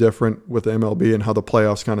little different with the MLB and how the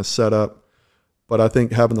playoffs kind of set up. But I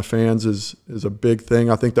think having the fans is a big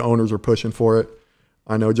thing. I think the owners are pushing for it.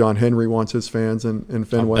 I know John Henry wants his fans in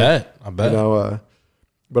Fenway. I bet.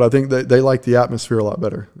 But I think they like the atmosphere a lot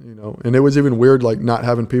better. And it was even weird, like not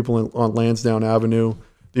having people on Lansdowne Avenue.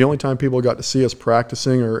 The only time people got to see us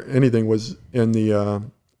practicing or anything was in there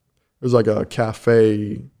was like a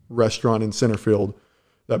cafe restaurant in Centerfield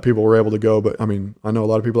that people were able to go. But I mean, I know a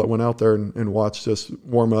lot of people that went out there and watched us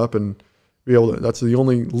warm up and be able to. That's the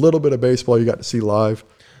only little bit of baseball you got to see live.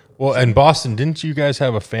 Well, in Boston, didn't you guys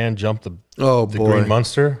have a fan jump the Green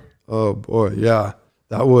Monster? Oh boy, yeah,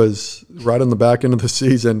 that was right on the back end of the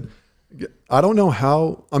season. I don't know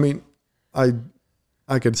how. I mean,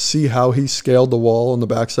 I could see how he scaled the wall on the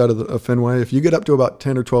backside of Fenway. If you get up to about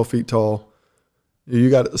 10 or 12 feet tall, you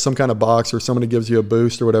got some kind of box or somebody gives you a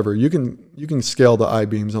boost or whatever, you can scale the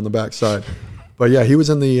I-beams on the backside. But yeah, he was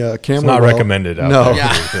in the camera. It's not recommended. No,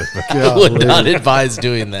 I would not advise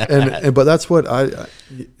doing that. But that's what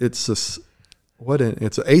it's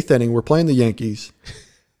an eighth inning. We're playing the Yankees.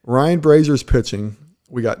 Ryan Brazier's pitching.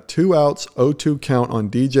 We got 2 outs, 0-2 count on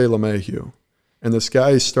DJ LeMahieu, and this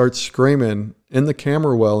guy starts screaming in the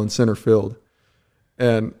camera well in center field.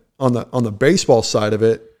 And on the baseball side of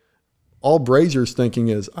it, all Brazier's thinking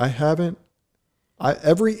is,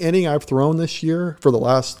 every inning I've thrown this year for the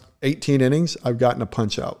last 18 innings, I've gotten a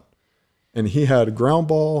punch out. And he had a ground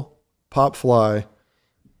ball, pop fly,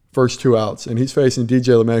 first 2 outs. And he's facing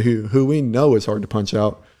DJ LeMahieu, who we know is hard to punch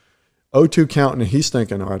out. 0-2 count, and he's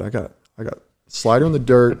thinking, all right, I got slider in the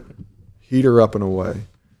dirt, heater up and away.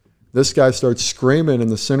 This guy starts screaming in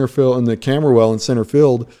the center field, in the camera well in center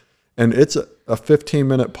field, and it's a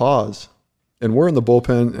 15-minute pause. And we're in the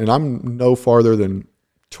bullpen, and I'm no farther than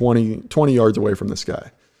 20 yards away from this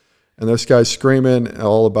guy. And this guy's screaming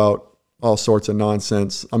all about all sorts of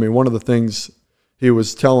nonsense. I mean, one of the things he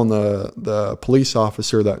was telling the police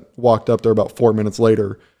officer that walked up there about 4 minutes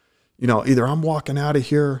later, either I'm walking out of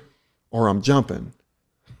here or I'm jumping.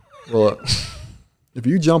 Well, if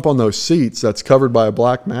you jump on those seats that's covered by a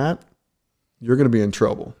black mat, you're going to be in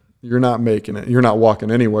trouble. You're not making it. You're not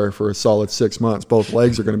walking anywhere for a solid 6 months. Both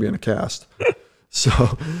legs are going to be in a cast. So,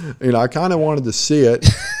 I kind of wanted to see it,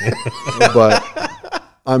 but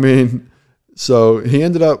I mean, so he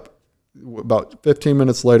ended up about 15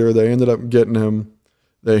 minutes later, they ended up getting him.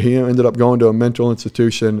 He ended up going to a mental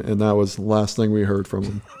institution, and that was the last thing we heard from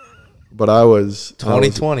him. But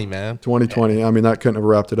 2020, man. 2020. I mean, that couldn't have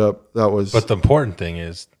wrapped it up. That was. But the important thing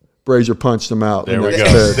is, Brazier punched him out. There we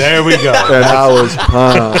go. There we go. And I was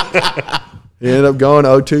pumped. He ended up going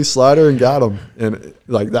 0-2 slider and got him. And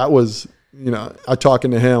that was, I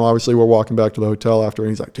talking to him. Obviously, we're walking back to the hotel after,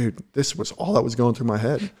 and he's like, dude, this was all that was going through my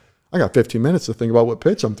head. I got 15 minutes to think about what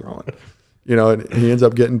pitch I'm throwing. And he ends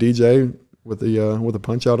up getting DJ with a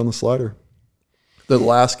punch out on the slider. The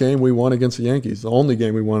last game we won against the Yankees, the only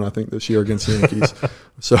game we won, I think, this year against the Yankees.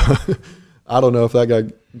 So I don't know if that guy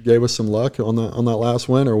gave us some luck on that last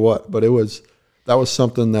win or what, but that was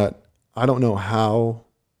something that I don't know how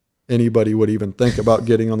anybody would even think about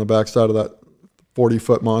getting on the backside of that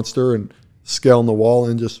 40-foot monster and scaling the wall.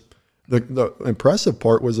 And just the impressive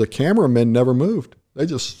part was the cameramen never moved. They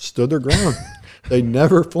just stood their ground. They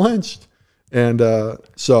never flinched. And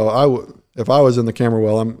so if I was in the camera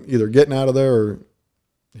well, I'm either getting out of there or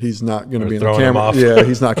he's not going to be in the camera. Yeah,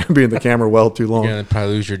 he's not going to be in the camera well too long. You're going to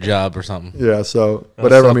probably lose your job or something. Yeah, so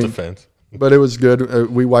whatever. I mean, self-defense. But it was good.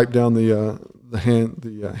 We wiped down the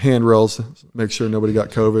handrails, make sure nobody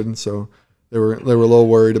got COVID, and so they were a little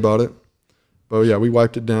worried about it. But yeah, we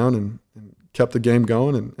wiped it down and kept the game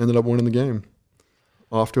going and ended up winning the game.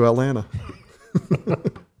 Off to Atlanta.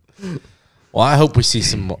 Well, I hope we see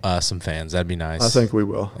some fans. That'd be nice. I think we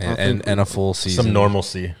will. And a full season. Some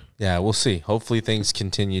normalcy. Yeah, we'll see. Hopefully things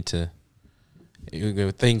continue to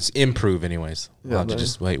things improve anyways. We'll have to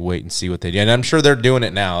just wait and see what they do. And I'm sure they're doing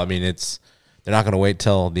it now. I mean, they're not going to wait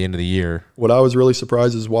till the end of the year. What I was really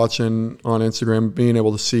surprised is watching on Instagram, being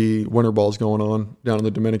able to see winter balls going on down in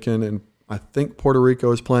the Dominican. And I think Puerto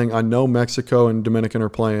Rico is playing. I know Mexico and Dominican are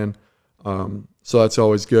playing. So that's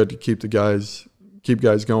always good to keep guys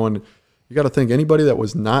going. You got to think anybody that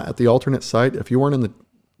was not at the alternate site, if you weren't in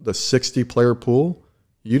the 60-player pool,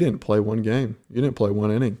 you didn't play one game. You didn't play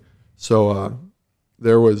one inning. So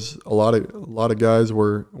there was a lot of guys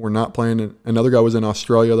were not playing. Another guy was in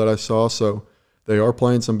Australia that I saw. So they are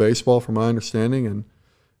playing some baseball, from my understanding, and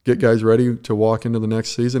get guys ready to walk into the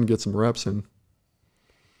next season and get some reps in.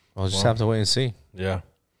 We'll just have to wait and see. Yeah.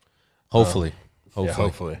 Hopefully. Yeah,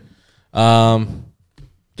 hopefully.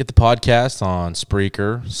 Get the podcast on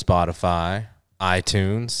Spreaker, Spotify,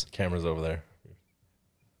 iTunes. Camera's over there.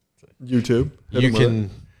 YouTube. You can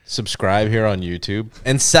subscribe here on YouTube.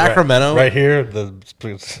 And Sacramento. Right here.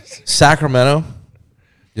 Sacramento.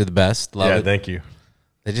 You're the best. Love it. Thank you.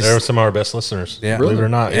 They're some of our best listeners. Yeah. Believe it or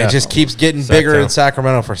not. It just keeps getting bigger in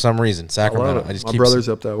Sacramento for some reason. Sacramento. My brother's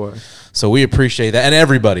up that way. So we appreciate that. And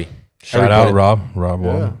everybody. Shout out Rob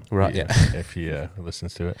Walden. Yeah. If he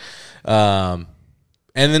listens to it.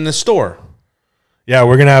 And then the store. Yeah,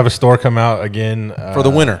 we're gonna have a store come out again for the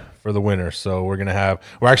winter. For the winter. So we're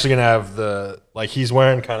actually gonna have he's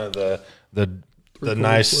wearing kind of the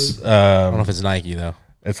nice I don't know if it's Nike though.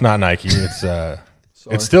 It's not Nike. It's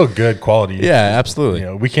it's still good quality. Yeah,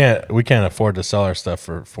 absolutely. We can't afford to sell our stuff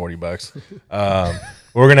for $40.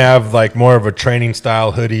 We're gonna have more of a training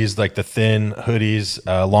style hoodies, like the thin hoodies,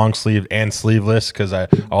 long sleeve and sleeveless, because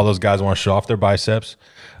all those guys want to show off their biceps.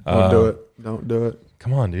 Don't do it.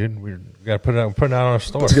 Come on, dude. We got to put it out on our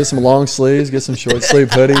store. Let's get some long sleeves, get some short sleeve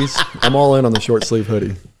hoodies. I'm all in on the short sleeve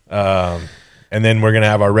hoodie. And then we're going to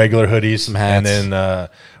have our regular hoodies. Some hats. And then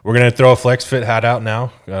we're going to throw a Flex Fit hat out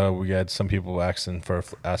now. We had some people asking for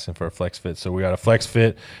a Flex Fit. So we got a Flex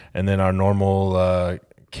Fit and then our normal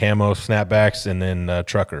camo snapbacks and then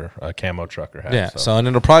camo trucker hat. Yeah, so and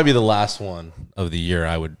it'll probably be the last one of the year,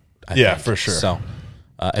 I think. For sure. So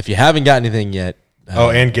if you haven't got anything yet,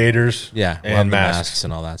 and gaiters. Yeah, and masks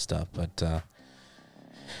and all that stuff. But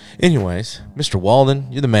anyways, Mr. Walden,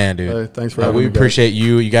 you're the man, dude. Hey, thanks for having me. We appreciate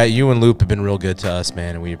you. You and Loop have been real good to us,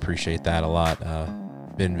 man, and we appreciate that a lot.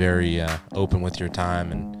 Been very open with your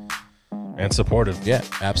time and supportive. Yeah,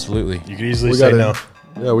 absolutely. You could easily say no.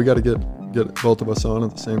 Yeah, we got to get both of us on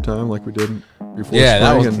at the same time, like we did before spring.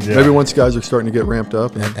 Yeah. Maybe once guys are starting to get ramped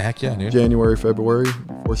up. Heck yeah, dude. January, February,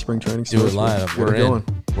 before spring training starts. Do it live. We're in.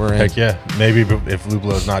 Heck yeah. Maybe if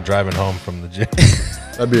Lublo's not driving home from the gym.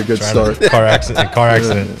 That'd be a good start. Car accident.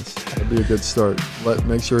 That'd be a good start.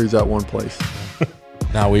 Make sure he's at one place.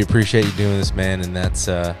 Now we appreciate you doing this, man, and that's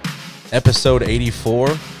episode 84.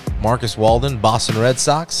 Marcus Walden, Boston Red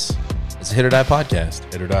Sox. It's a Hit or Die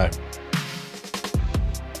podcast. Hit or Die.